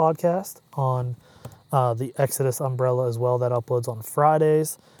Deer Gear podcast on the Exodus umbrella as well. That uploads on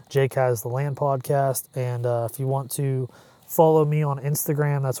Fridays. Jake has the Land podcast, and if you want to follow me on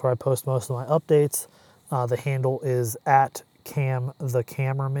Instagram, that's where I post most of my updates. The handle is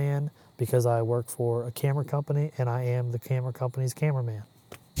 @CamTheCameraman, because I work for a camera company and I am the camera company's cameraman.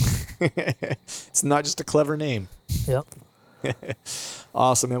 It's not just a clever name. Yep.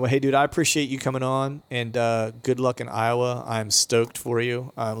 Awesome, man. Well, hey, dude, I appreciate you coming on, and good luck in Iowa. I'm stoked for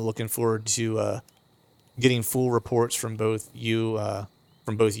you. I'm looking forward to getting full reports from both you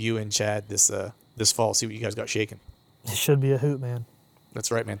and Chad this fall. See what you guys got shaking. It should be a hoot, man. That's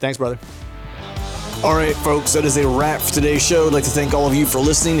right, man. Thanks, brother. All right, folks, that is a wrap for today's show. I'd like to thank all of you for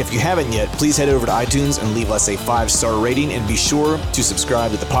listening. If you haven't yet, please head over to iTunes and leave us a 5-star rating, and be sure to subscribe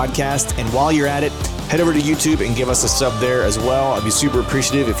to the podcast. And while you're at it, head over to YouTube and give us a sub there as well. I'd be super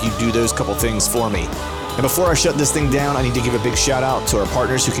appreciative if you do those couple things for me. And before I shut this thing down, I need to give a big shout out to our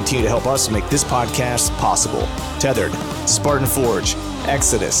partners who continue to help us make this podcast possible. Tethered, Spartan Forge,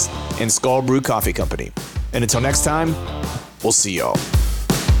 Exodus, and Skull Brew Coffee Company. And until next time, we'll see y'all.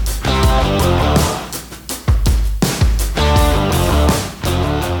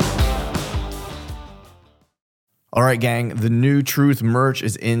 All right, gang, the new Truth merch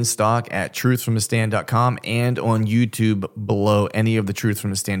is in stock at truthfromthestand.com and on YouTube below any of the Truth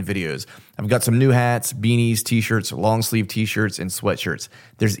from the Stand videos. I've got some new hats, beanies, t-shirts, long sleeve t-shirts, and sweatshirts.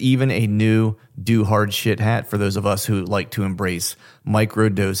 There's even a new Do Hard Shit hat for those of us who like to embrace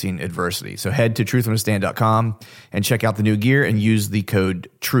micro-dosing adversity. So head to truthfromthestand.com and check out the new gear and use the code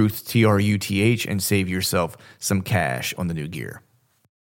TRUTH, T-R-U-T-H, and save yourself some cash on the new gear.